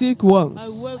of the sick ones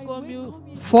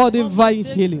for divine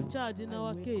healing.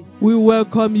 We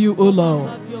welcome you, O Lord.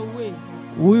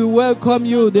 We welcome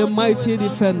you, the mighty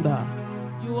defender.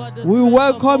 We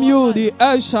welcome you, the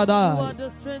El Shaddai,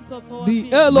 the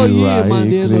You Elohim, are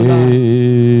and the a Elohim.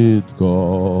 great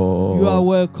God. You are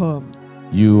welcome.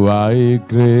 You are a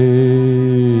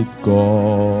great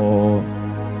God.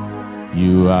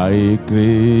 You are a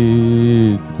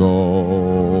great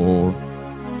God.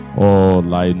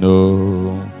 All I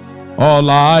know, all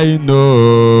I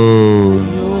know.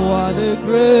 You are the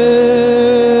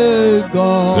great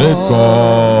God. Great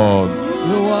God.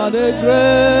 You are the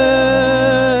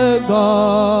great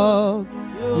God.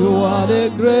 You are the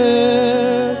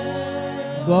great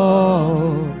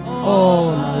God. All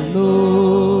I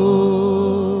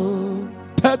know.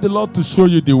 Tell the Lord to show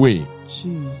you the way.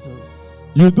 Jesus.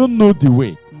 You don't know the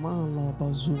way.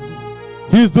 Malabazuni.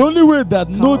 He's the only way that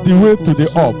knows the way to the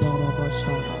up.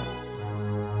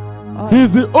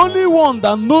 He's the only one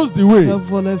that knows the way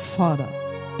Heavenly Father,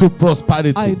 to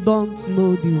prosperity. I don't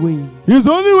know the way. He's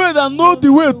the only way that knows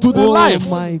the way to the Oh life.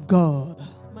 my God.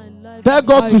 Tell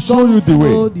God to show you the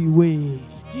know way. the way.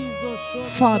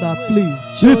 Father, please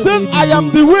show He me says, the I am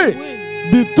way. the way,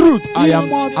 the truth, I am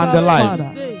Immortal and the life.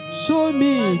 Father, show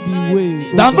me the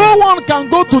way. oh That God. no one can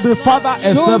go to the Father Show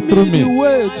except me through the me.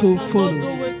 way to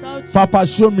follow. Papa,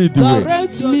 show me the way.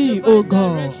 Direct me, O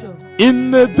God.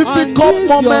 In a I difficult need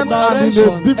moment your and in a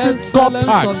direction, difficult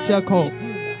excellence of task. Jacob.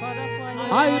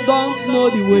 I don't know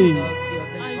the way.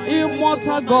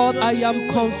 Immortal God, I am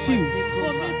confused.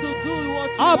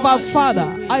 Abba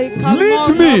Father, I cannot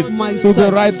Lead me help to myself.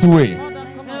 the right way.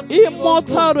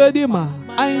 Immortal Redeemer,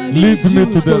 I need Lead me you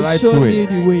to the right show way. me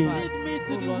the way.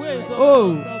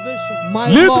 Oh, my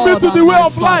Lead me Lord to the and way my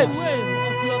of Father,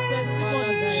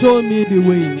 life. show me the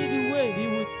way.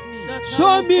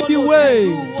 Show me the way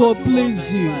to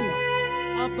please you.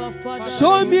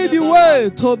 Show me the way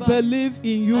to believe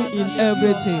in you in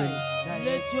everything.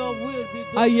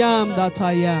 I am that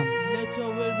I am.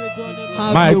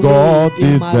 Have My your God way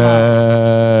in is my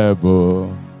life.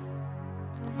 able,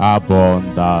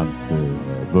 abundant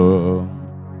able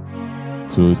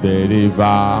to deliver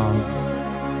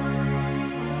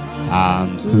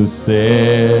and to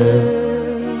save.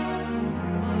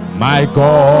 My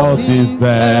God is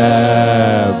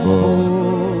able,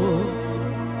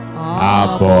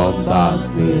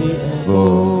 abundantly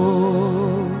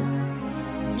able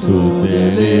to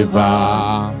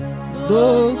deliver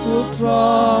those who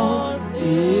trust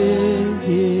in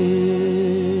Him.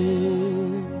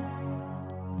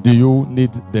 Do you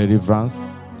need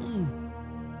deliverance?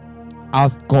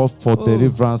 Ask God for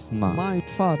deliverance now. My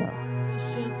Father,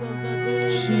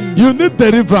 You need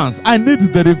deliverance. I need I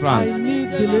deliverance. need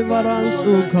deliverance,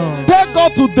 oh God. Tell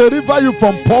God to deliver you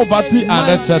from poverty and My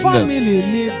wretchedness. family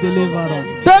need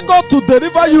deliverance. Tell God to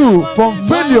deliver you from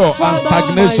failure My and Father,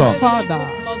 stagnation. my Father.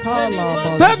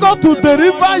 Tell God to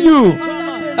deliver you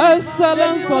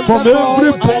Excellence of from the every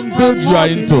Lord, bondage you are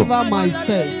into. deliver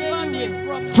myself.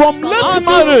 From late I'm in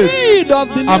marriage need of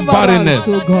and barrenness. deliverance,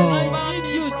 oh God.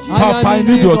 Papa, I am in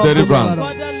need your of deliverance.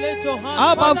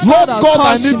 Abba, Lord Father, God, I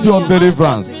touch need your me.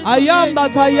 deliverance. I am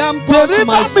that I am. Touch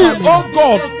my Deliver me, family. oh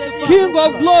God, King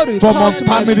of glory, from touch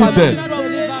my untimely family. death.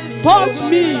 Touch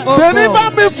me, oh Deliver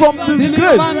God. me from Deliver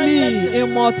disgrace. me,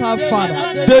 immortal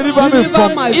Father. Deliver me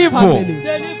from my evil. family.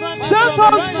 Set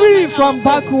us free from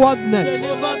backwardness.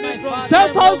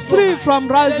 Set us free from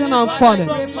rising and falling.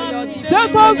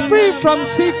 Set us free from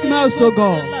sickness, oh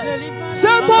God.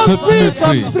 Set us Set free me from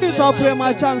free spirit of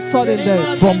premature and sudden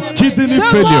death. from kidney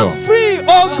Set failure. us free,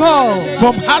 oh God,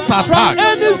 from heart from attack,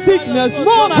 any sickness,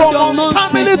 known and from unknown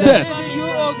untimely sickness.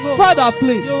 death. Father,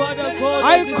 please,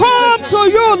 I come to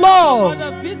you, Lord,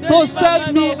 to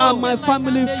set me and my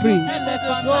family free.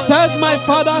 Set my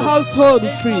father's household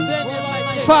free.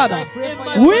 Father,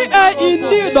 we are in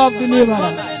need of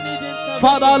deliverance.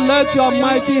 Father, let your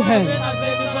mighty hands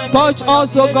touch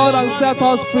us, O God, and set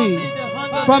us free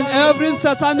from every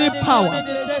satanic power,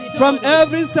 from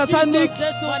every satanic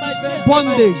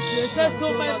bondage.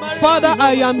 Father,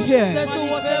 I am here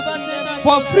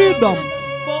for freedom.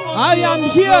 I am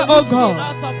here, oh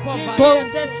God,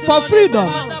 for freedom.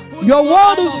 Your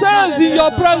word says in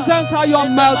your presence I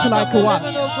am melt like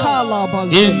wax.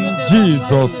 In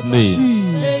Jesus' name.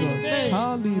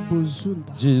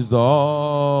 Jesus.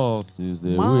 Jesus is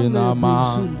the winner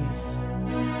man.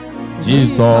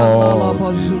 Jesus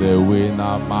is the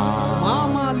winner man.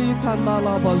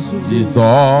 Jesus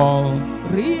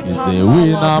is the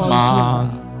winner man.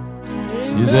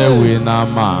 He's the winner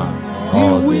man.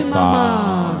 All the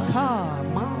time.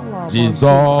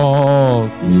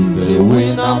 Jesus is the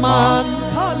winner man.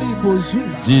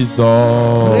 Jesus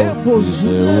is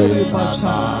the winner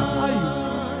man.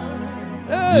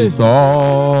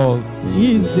 Jesus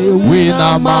is the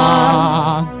winner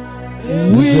man.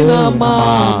 Winner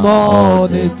man all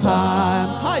the time.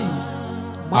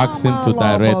 Ask him to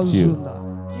direct you.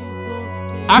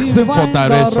 Ask him for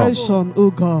direction.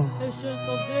 Oh God.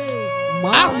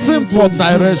 Ask him for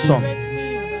direction.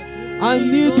 I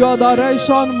need your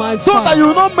direction, my so Father. that you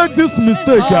will not make this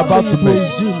mistake you're about to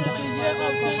make.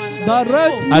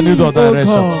 Direct me, I need your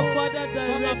direction.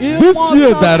 This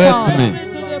year, direct me.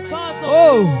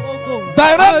 Oh,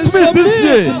 direct me this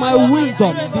year. My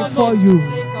wisdom before you.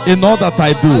 In all that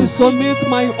I do, I submit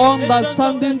my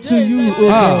understanding to you, O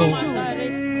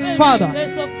God. Father,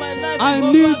 I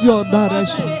need your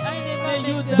direction.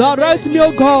 Direct me,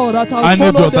 O God, that I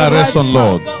need your direction,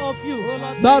 Lord.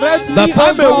 Direct me, that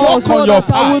I may walk on your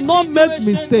path. I will not make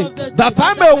mistake. That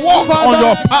I may walk Father, on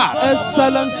your path.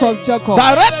 Excellence of Jacob.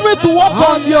 Direct me to walk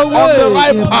on the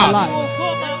right path.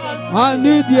 I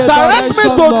need your direct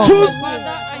direction, me to Lord. choose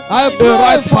I pray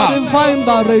right for path. divine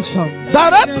direction.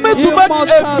 Direct me to make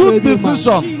a good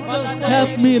decision.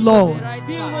 Help me, Lord,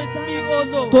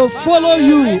 to follow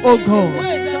you, O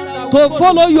God, to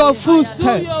follow your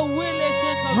footsteps.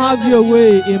 Have your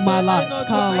way in my life.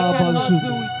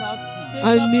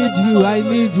 I need you. I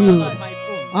need you.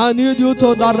 I need you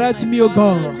to direct me, O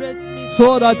God,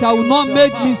 so that I will not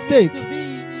make mistake.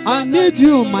 I need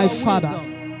you, my Father.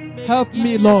 Help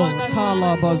me, Lord.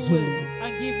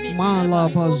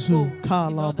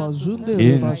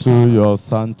 Into your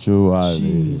sanctuary,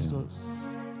 Jesus.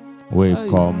 We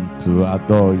come to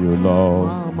adore you,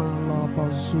 Lord.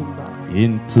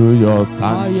 Into your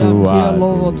sanctuary, I am here,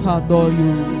 Lord, to adore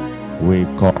you. We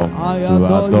come to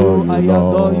adore you, I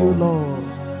adore you, Lord.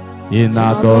 In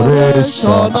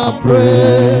adoration and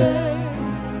praise,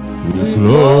 we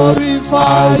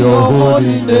glorify your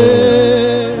holy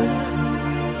name.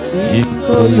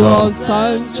 Into your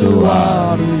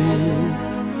sanctuary,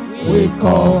 we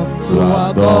come to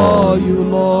adore you,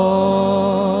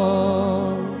 Lord.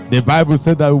 The Bible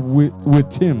said that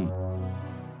with him,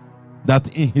 that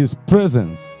in his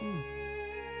presence,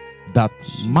 that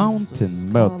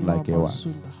mountain melt like a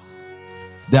wax.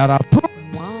 There are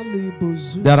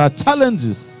problems, there are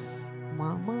challenges,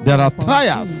 there are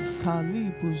trials,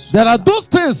 there are those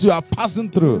things you are passing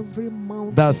through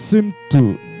that seem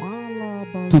to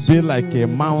be like a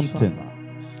mountain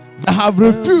that have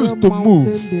refused to move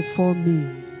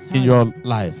in your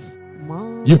life.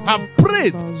 You have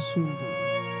prayed,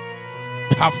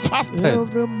 you have fasted,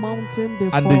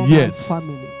 and yet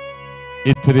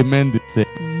it remains the same.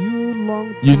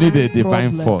 You need a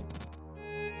divine force.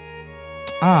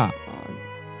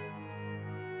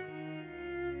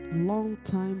 Long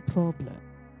time problem.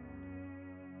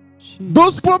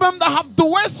 Those problems that have to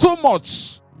waste so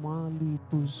much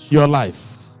your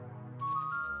life.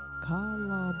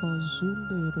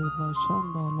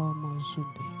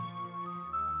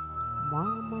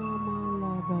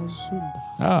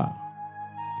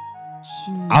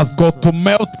 Ask God to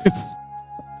melt it.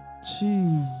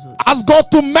 Jesus. Ask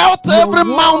God to melt every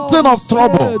mountain of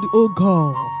trouble. Said, oh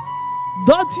God,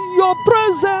 that your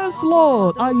presence,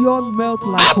 Lord, iron melt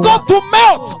like ask God to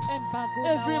melt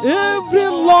every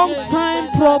long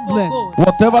time problem.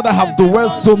 Whatever that have to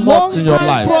waste so much in your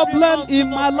life. Problem in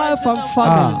my life and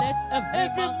family.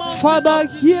 Father,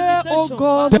 here, oh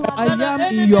God, I am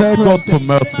in your presence. Tell God to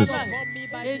melt it.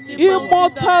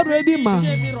 Immortal Redeemer.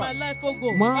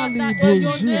 Mali Father,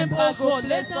 Bozunda.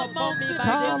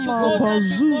 Kala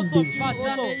Bazunde.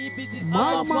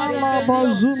 Mama La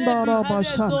Bazunda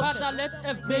Rabashan.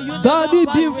 Daddy,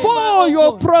 before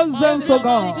your presence, O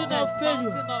God,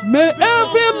 may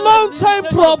every long time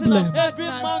problem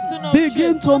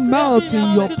begin to melt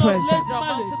in your presence.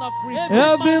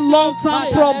 Every long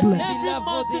time problem.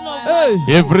 Hey,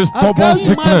 every stubborn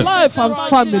against my sickness, life and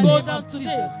family,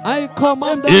 I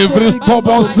command them every to begin stubborn to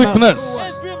melt.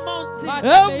 sickness,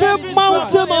 Every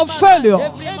mountain of failure,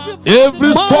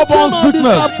 every stubborn mountain of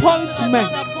sickness,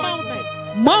 disappointment,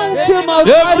 mountain of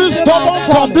every rising stubborn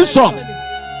and falling, condition,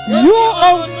 you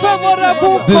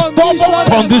unfavorable the stubborn condition in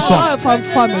condition, life and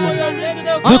family,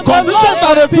 the condition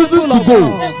that refuses to go,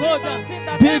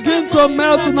 begin to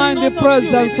melt now in the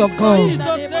presence of God.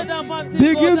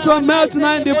 Begin to melt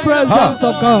now in the presence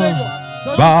of God.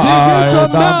 by Begin to the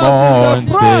melt in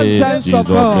the anointing, presence Jesus of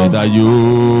God. greater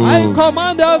you, I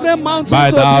command every mountain by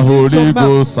to the begin Holy to melt.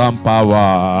 Ghost and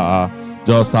power,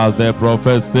 just as the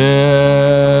prophet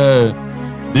said,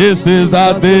 this is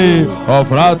the day of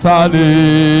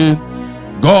rattling.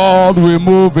 God will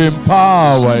move in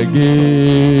power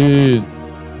again.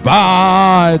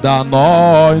 By the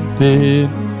anointing,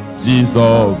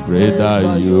 Jesus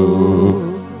greater you.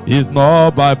 It's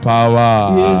not by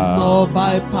power. It's not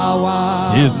by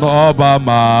power. It's not by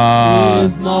might.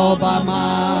 It's not by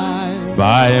might.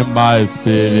 By my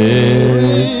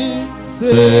spirit,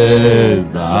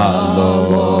 says the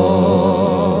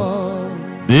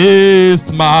Lord. This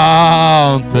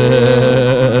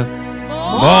mountain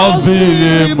must be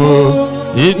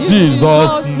removed in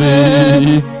Jesus'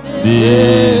 name.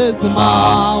 This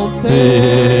mountain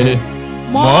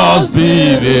must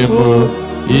be removed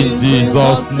in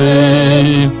Jesus'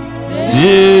 name.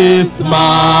 This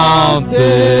mountain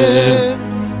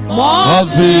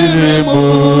must be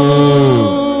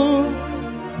removed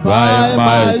by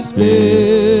my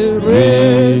spirit,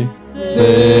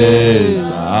 says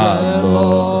the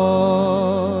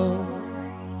Lord.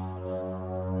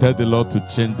 Tell the Lord to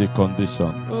change the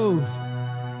condition. Oh,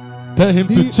 Tell him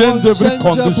to change every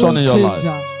condition in your life.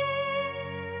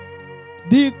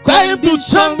 Tell him to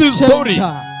change the story.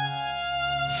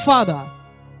 Father,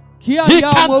 here He I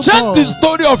am, can O change God, the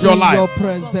story of your in your life.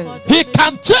 presence. He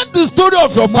can change the story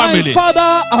of your family. My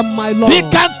Father and my Lord. He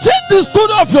can change the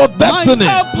story of your destiny.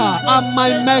 My helper and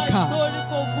my maker.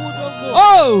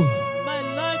 Oh,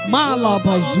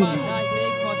 Malabazuna.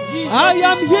 I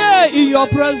am here in your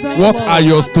presence. What Lord, are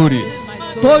your stories?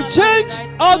 to change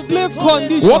ugly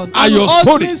conditions What are and your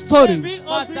ugly stories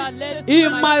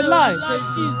in my life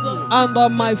and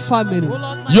on my family.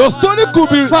 Your story could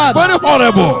be Father, very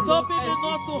horrible.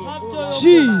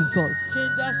 Jesus,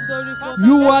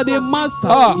 you are the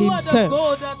master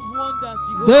himself,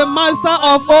 the master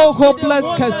of all hopeless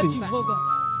cases.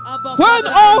 When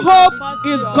all hope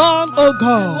is gone, oh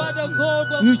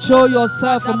God, you show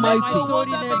yourself mighty.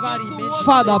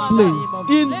 Father, please,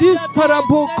 in this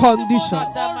terrible condition,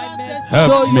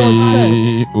 show Help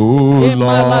me, yourself oh in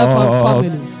my life and Lord.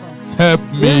 family. Help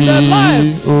In the me,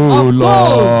 life oh of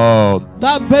Lord.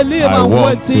 that believe I and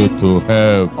want you waiting to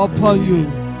help. upon you.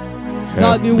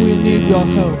 Help Daddy, we me, need your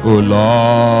help. oh We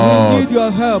Lord. need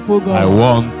your help, oh God. I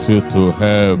want you to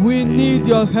help We me. need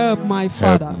your help, my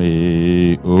Father. Help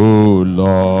me, oh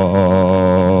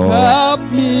Lord. Help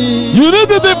me. You need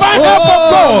the divine help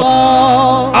of God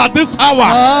Lord. at this hour.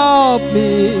 Help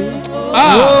me.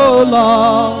 Oh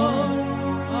Lord.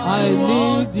 I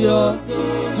need your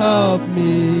help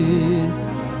me.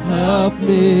 Help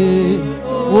me.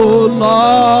 Oh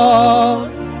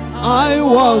Lord. I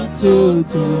want you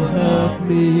to help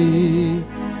me.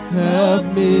 Help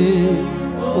me.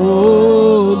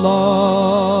 Oh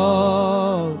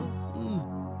Lord.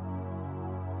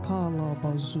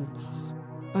 Kalabazuna.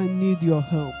 I need your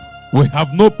help. We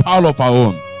have no power of our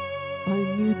own. I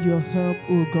need your help,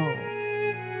 oh God.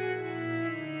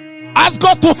 Ask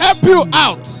God to help you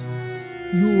out.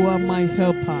 You are my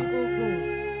helper,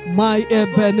 my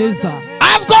Ebenezer.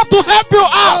 Ask God to help you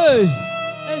out. Hey,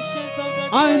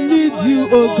 I need you,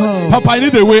 oh God. Papa, I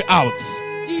need a way out.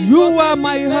 You are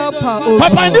my helper, oh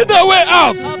Papa, God. I need a way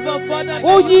out.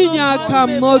 Onyinya kam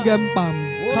nogembam.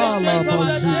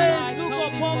 Kalabazuna.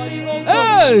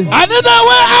 Hey, I need a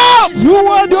way out. you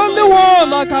are the only one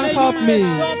that can help me.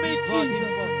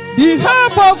 The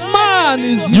help of man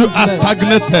is You useless. are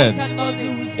stagnated.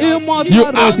 Immortal You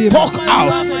are Redeemer. stuck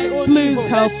out. Please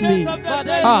help me.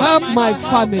 Help my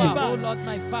family.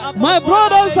 My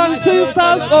brothers and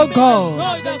sisters, oh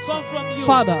God.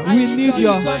 Father, we need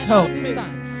your help.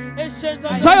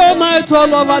 Zionites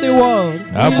all over the world.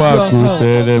 Need your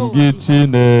Agbakutere m gị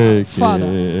Chineke.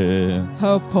 Father,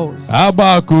 help us.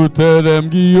 Agbakutere m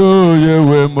gị onye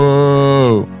nwe m.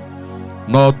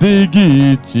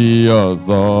 N'ọdịghị chi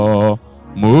ọzọ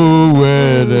m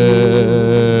were.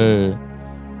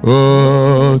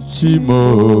 O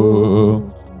Chimo,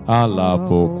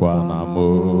 alapụkwana m.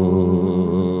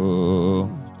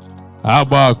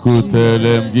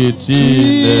 Agbakutere m gị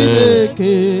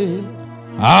Chineke.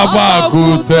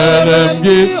 Agbakutere m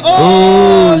gị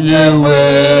onye nwe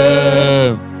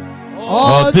m.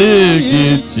 Ọ dịghị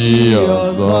chi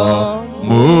ọzọ m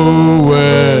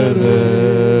were.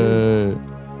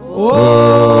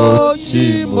 O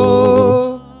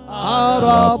Chimo,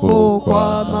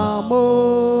 arapụkwana m.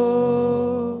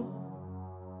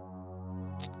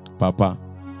 Papa,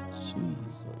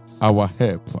 Jesus, our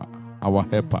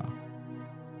helper.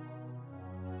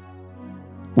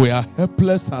 We are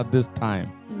helpless at this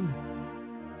time.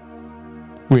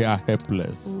 We are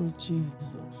helpless. Oh,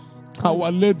 Jesus.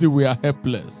 Our Lady, we are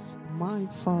helpless. My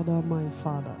Father, my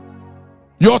Father.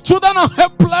 Your children are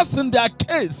helpless in their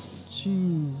case,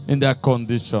 Jesus. in their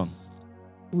condition.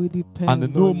 We depend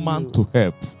And no on man you. to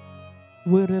help.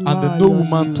 We rely And no on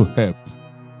woman you. to help.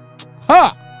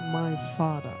 Ha! My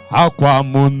Father. Akwa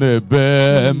mụ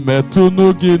n'ebe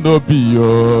metụnụ gị n'obi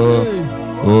yo. Hey,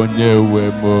 Onye nwe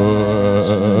m.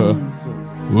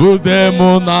 Jesus. Ude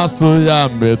mụ na-asụ ya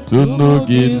metụnụ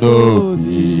gị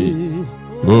n'obi.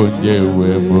 Onye nwe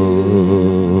m.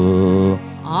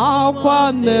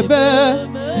 Akwa nebe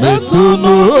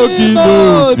Metụnụ gị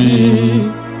n'obi.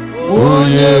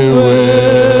 Onye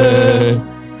nwe.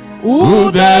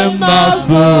 Ude m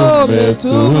na-asụ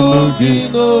metụnụ gị.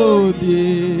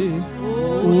 n'obi.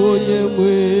 Onye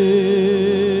nwe.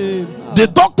 The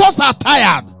doctors are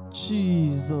tired.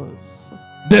 Jesus.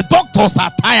 The doctors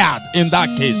are tired in that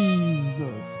case.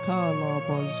 Jesus.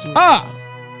 Kalabazu. Ah,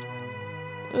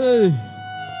 Hey.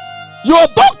 your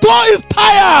doctor is My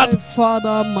tired.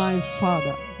 Father, my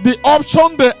Father. The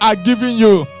option they are giving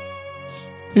you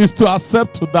is to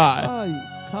accept to die.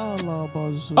 Ay,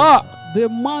 Kalabazu. Ah, The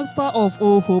master of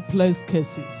all hopeless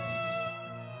cases.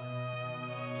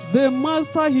 The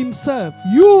master himself,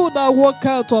 you that walk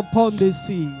out upon the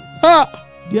sea. ah,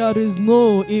 There is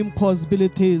no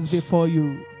impossibilities before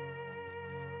you.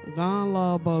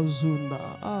 Galabazunda.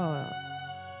 Ah.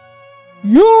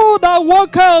 You that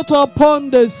walk out upon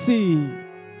the sea.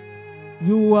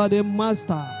 You are the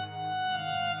master.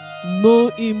 No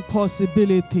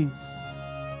impossibilities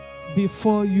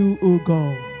before you, O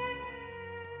God.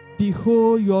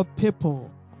 Behold your people.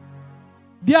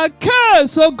 Their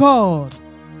case, O God,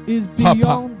 is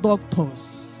beyond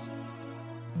doctors.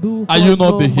 Do Are what you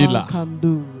not no the man healer? can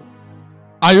do.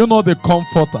 are you not the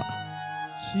comforter?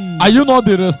 Jesus. Are you not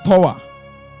the restorer?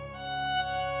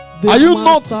 The Are you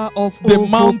not master of the all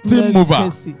mountain hopeless mover?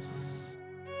 cases?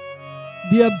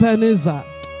 The Ebenezer.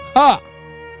 Ah,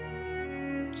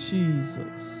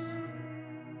 Jesus.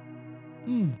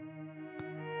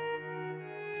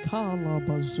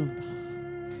 Kalabazunda.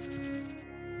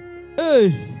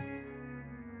 Hey.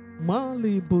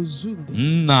 Mali Bozunda.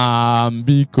 nna m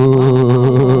biko.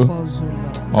 Kalabazunda.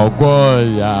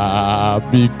 Ọgwọ ya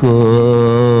biko.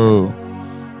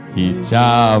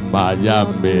 Hichaa ma ya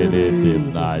mere dị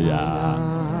m na ya.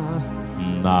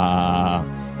 Nna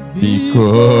biko.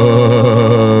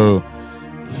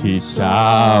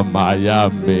 Hichaa ma ya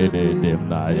mere dị m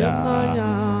na ya.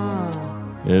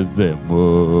 Eze m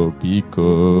biko.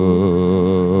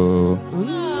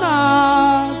 Nna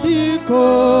biko.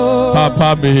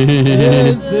 Papa m.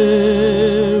 Eze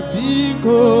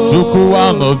biko. Chukwu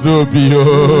anọzi obi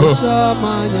o.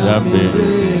 Chamanya Ya mere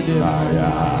mere dị m na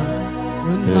ya.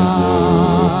 Nna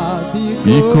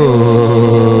Biko.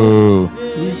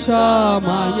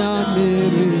 Ichamanya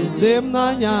mere dem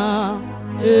nanya.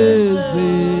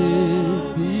 Eze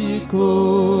biko.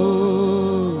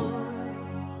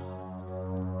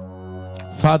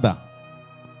 Father,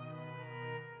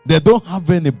 they don't have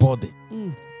anybody.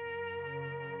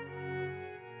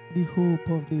 The hope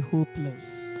of the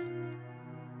hopeless.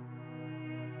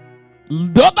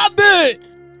 The other day,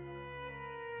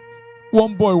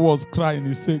 one boy was crying.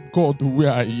 He said, God,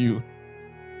 where are you?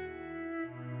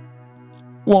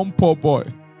 One poor boy.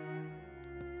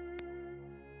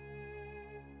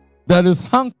 There is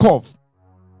handcuff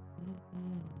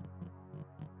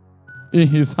in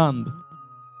his hand.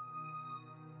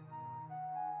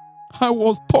 I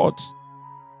was touched.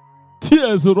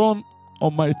 Tears run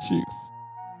on my cheeks.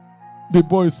 The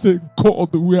boy said,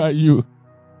 God, where are you?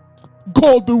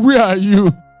 God, where are you?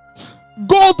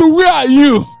 God, where are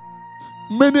you?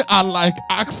 Many are like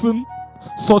asking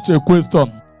such a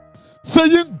question.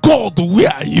 saying, God,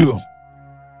 where are you?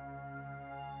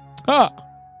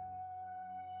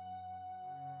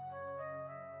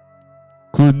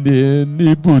 Kunye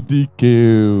ni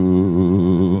budike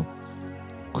o,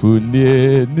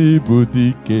 kunye ni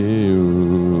budike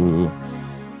o,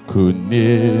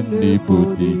 kunye ni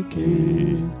budike,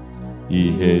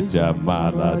 ihe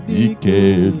jamara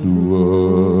dike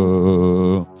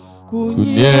duo.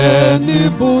 Kunye ni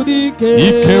budike,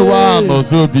 ike wa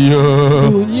nozobio,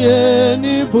 kunye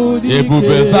ni budike,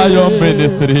 Ebube Zion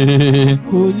Ministry,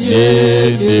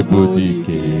 kunye ni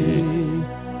budike,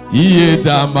 ihe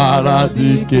jamara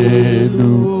dike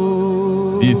lu.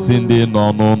 Isi ndị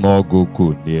nọ n'ọgụ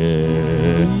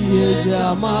kunye, ihe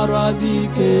jamara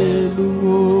dike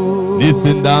lu.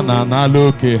 Isi ndị a na-analụ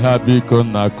oke ha biko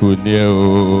na kunye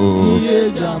o, ihe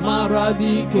jamara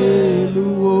dike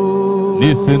lu.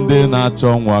 N'isi ndị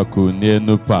na-achọ nwa kunye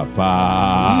nu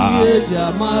papa, ihe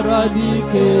jamara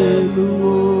dike lu.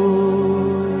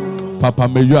 Papa,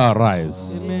 may you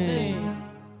arise. Amen.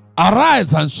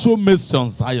 Arise and show mercy on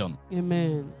Zion.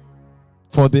 Amen.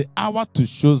 For the hour to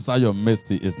show Zion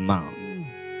mercy is now.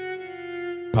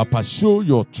 Papa, show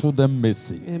your children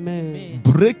mercy. Amen.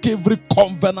 Break every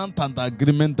covenant and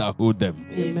agreement that hold them.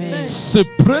 Amen.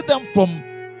 Separate them from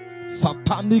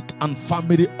satanic and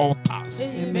family altars.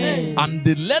 Amen. And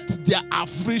they let their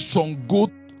affliction go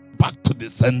back to the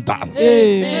senders.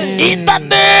 Amen. In the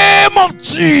name of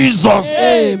Jesus.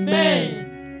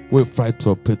 Amen. We fly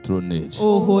to a patronage.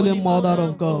 O Holy Mother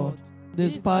of God,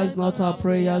 despise not our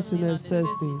prayers in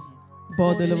necessities,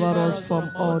 but deliver us from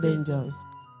all dangers.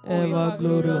 Ever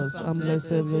glorious and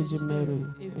blessed Virgin Mary.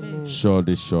 Amen.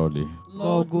 Surely, surely,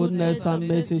 God's goodness and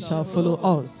mercy shall follow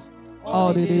us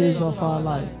all the days of our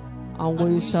lives, and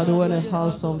we shall dwell in the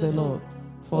house of the Lord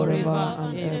forever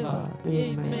and ever.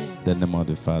 Amen. in the name of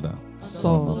the Father,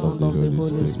 Son, and of the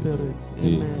Holy Spirit.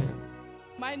 Amen.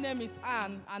 My name is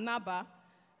Anne Anaba.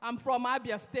 I'm from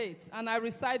Abia State, and I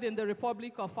reside in the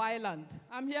Republic of Ireland.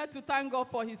 I'm here to thank God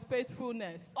for his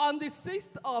faithfulness. On the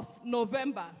 6th of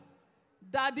November,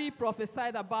 Daddy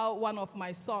prophesied about one of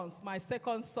my sons, my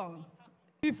second son.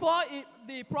 Before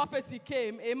the prophecy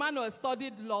came, Emmanuel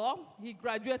studied law. He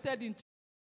graduated in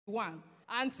 2021.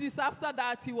 And since after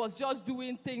that, he was just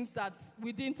doing things that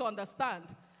we didn't understand.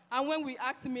 And when we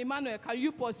asked him, Emmanuel, can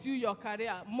you pursue your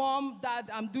career? Mom,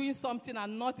 Dad, I'm doing something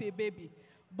and not a baby.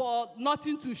 But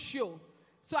nothing to show.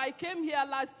 So I came here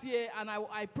last year and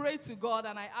I prayed to God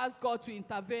and I asked God to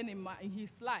intervene in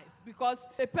his life. Because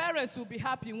the parents will be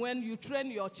happy when you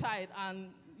train your child and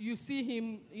you see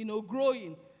him,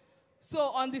 growing. So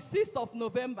on the 6th of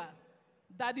November,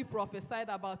 Daddy prophesied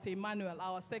about Emmanuel,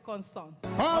 our second son.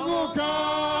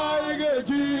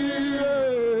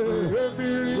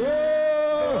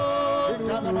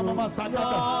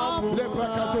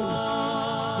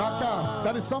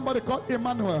 That is somebody called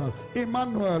Emmanuel.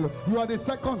 Emmanuel, you are the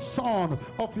second son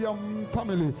of your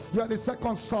family. You are the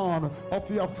second son of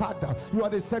your father. You are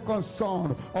the second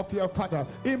son of your father.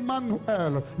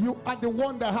 Emmanuel, you are the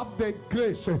one that have the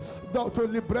grace to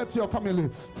liberate your family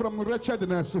from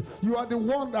wretchedness. You are the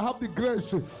one that have the grace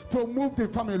to move the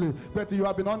family, but you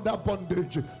have been under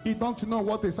bondage. You don't know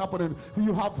what is happening.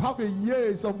 You have a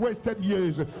years of wasted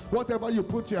years. Whatever you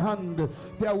put your hand,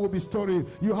 there will be story.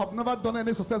 You have never done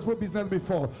any successful business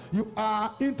before. You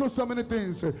are into so many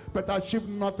things, but achieve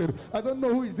nothing. I don't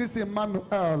know who is this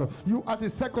Emmanuel. You are the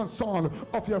second son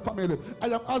of your family. I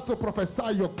am asked to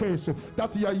prophesy your case,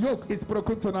 that your yoke is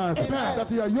broken tonight. Amen. That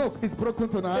your yoke is broken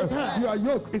tonight. Amen. Your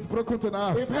yoke is broken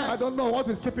tonight. Amen. I don't know what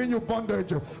is keeping you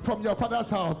bondage from your father's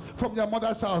house, from your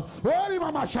mother's house.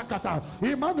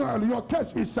 Emmanuel, your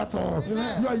case is settled.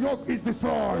 Amen. Your yoke is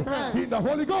destroyed. Amen. In the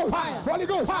Holy Ghost. Holy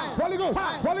Ghost. Holy Ghost.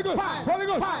 Holy Ghost. Holy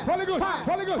Ghost. Holy Ghost.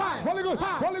 Holy Ghost. Holy Ghost.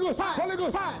 Holy Ghost. Holy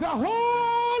Ghost. The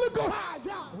Holy Ghost.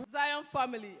 Zion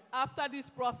family, after this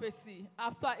prophecy,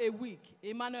 after a week,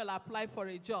 Emmanuel applied for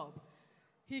a job.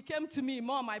 He came to me,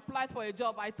 Mom, I applied for a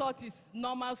job. I thought it's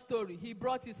normal story. He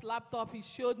brought his laptop, he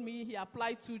showed me, he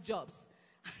applied 2 jobs.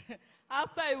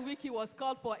 After a week, he was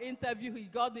called for interview. He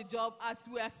got the job. As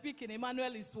we are speaking,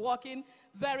 Emmanuel is working,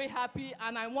 very happy,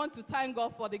 and I want to thank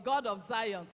God for the God of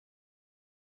Zion.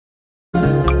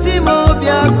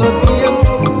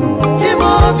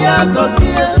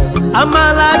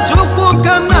 Amala chukwu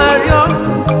kanario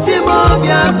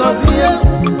Chimobia gozie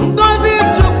Ngozi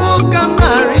chukwu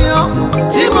kanario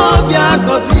Chimobia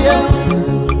gozie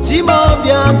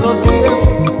Chimobia gozie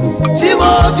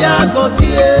Chimobia gozie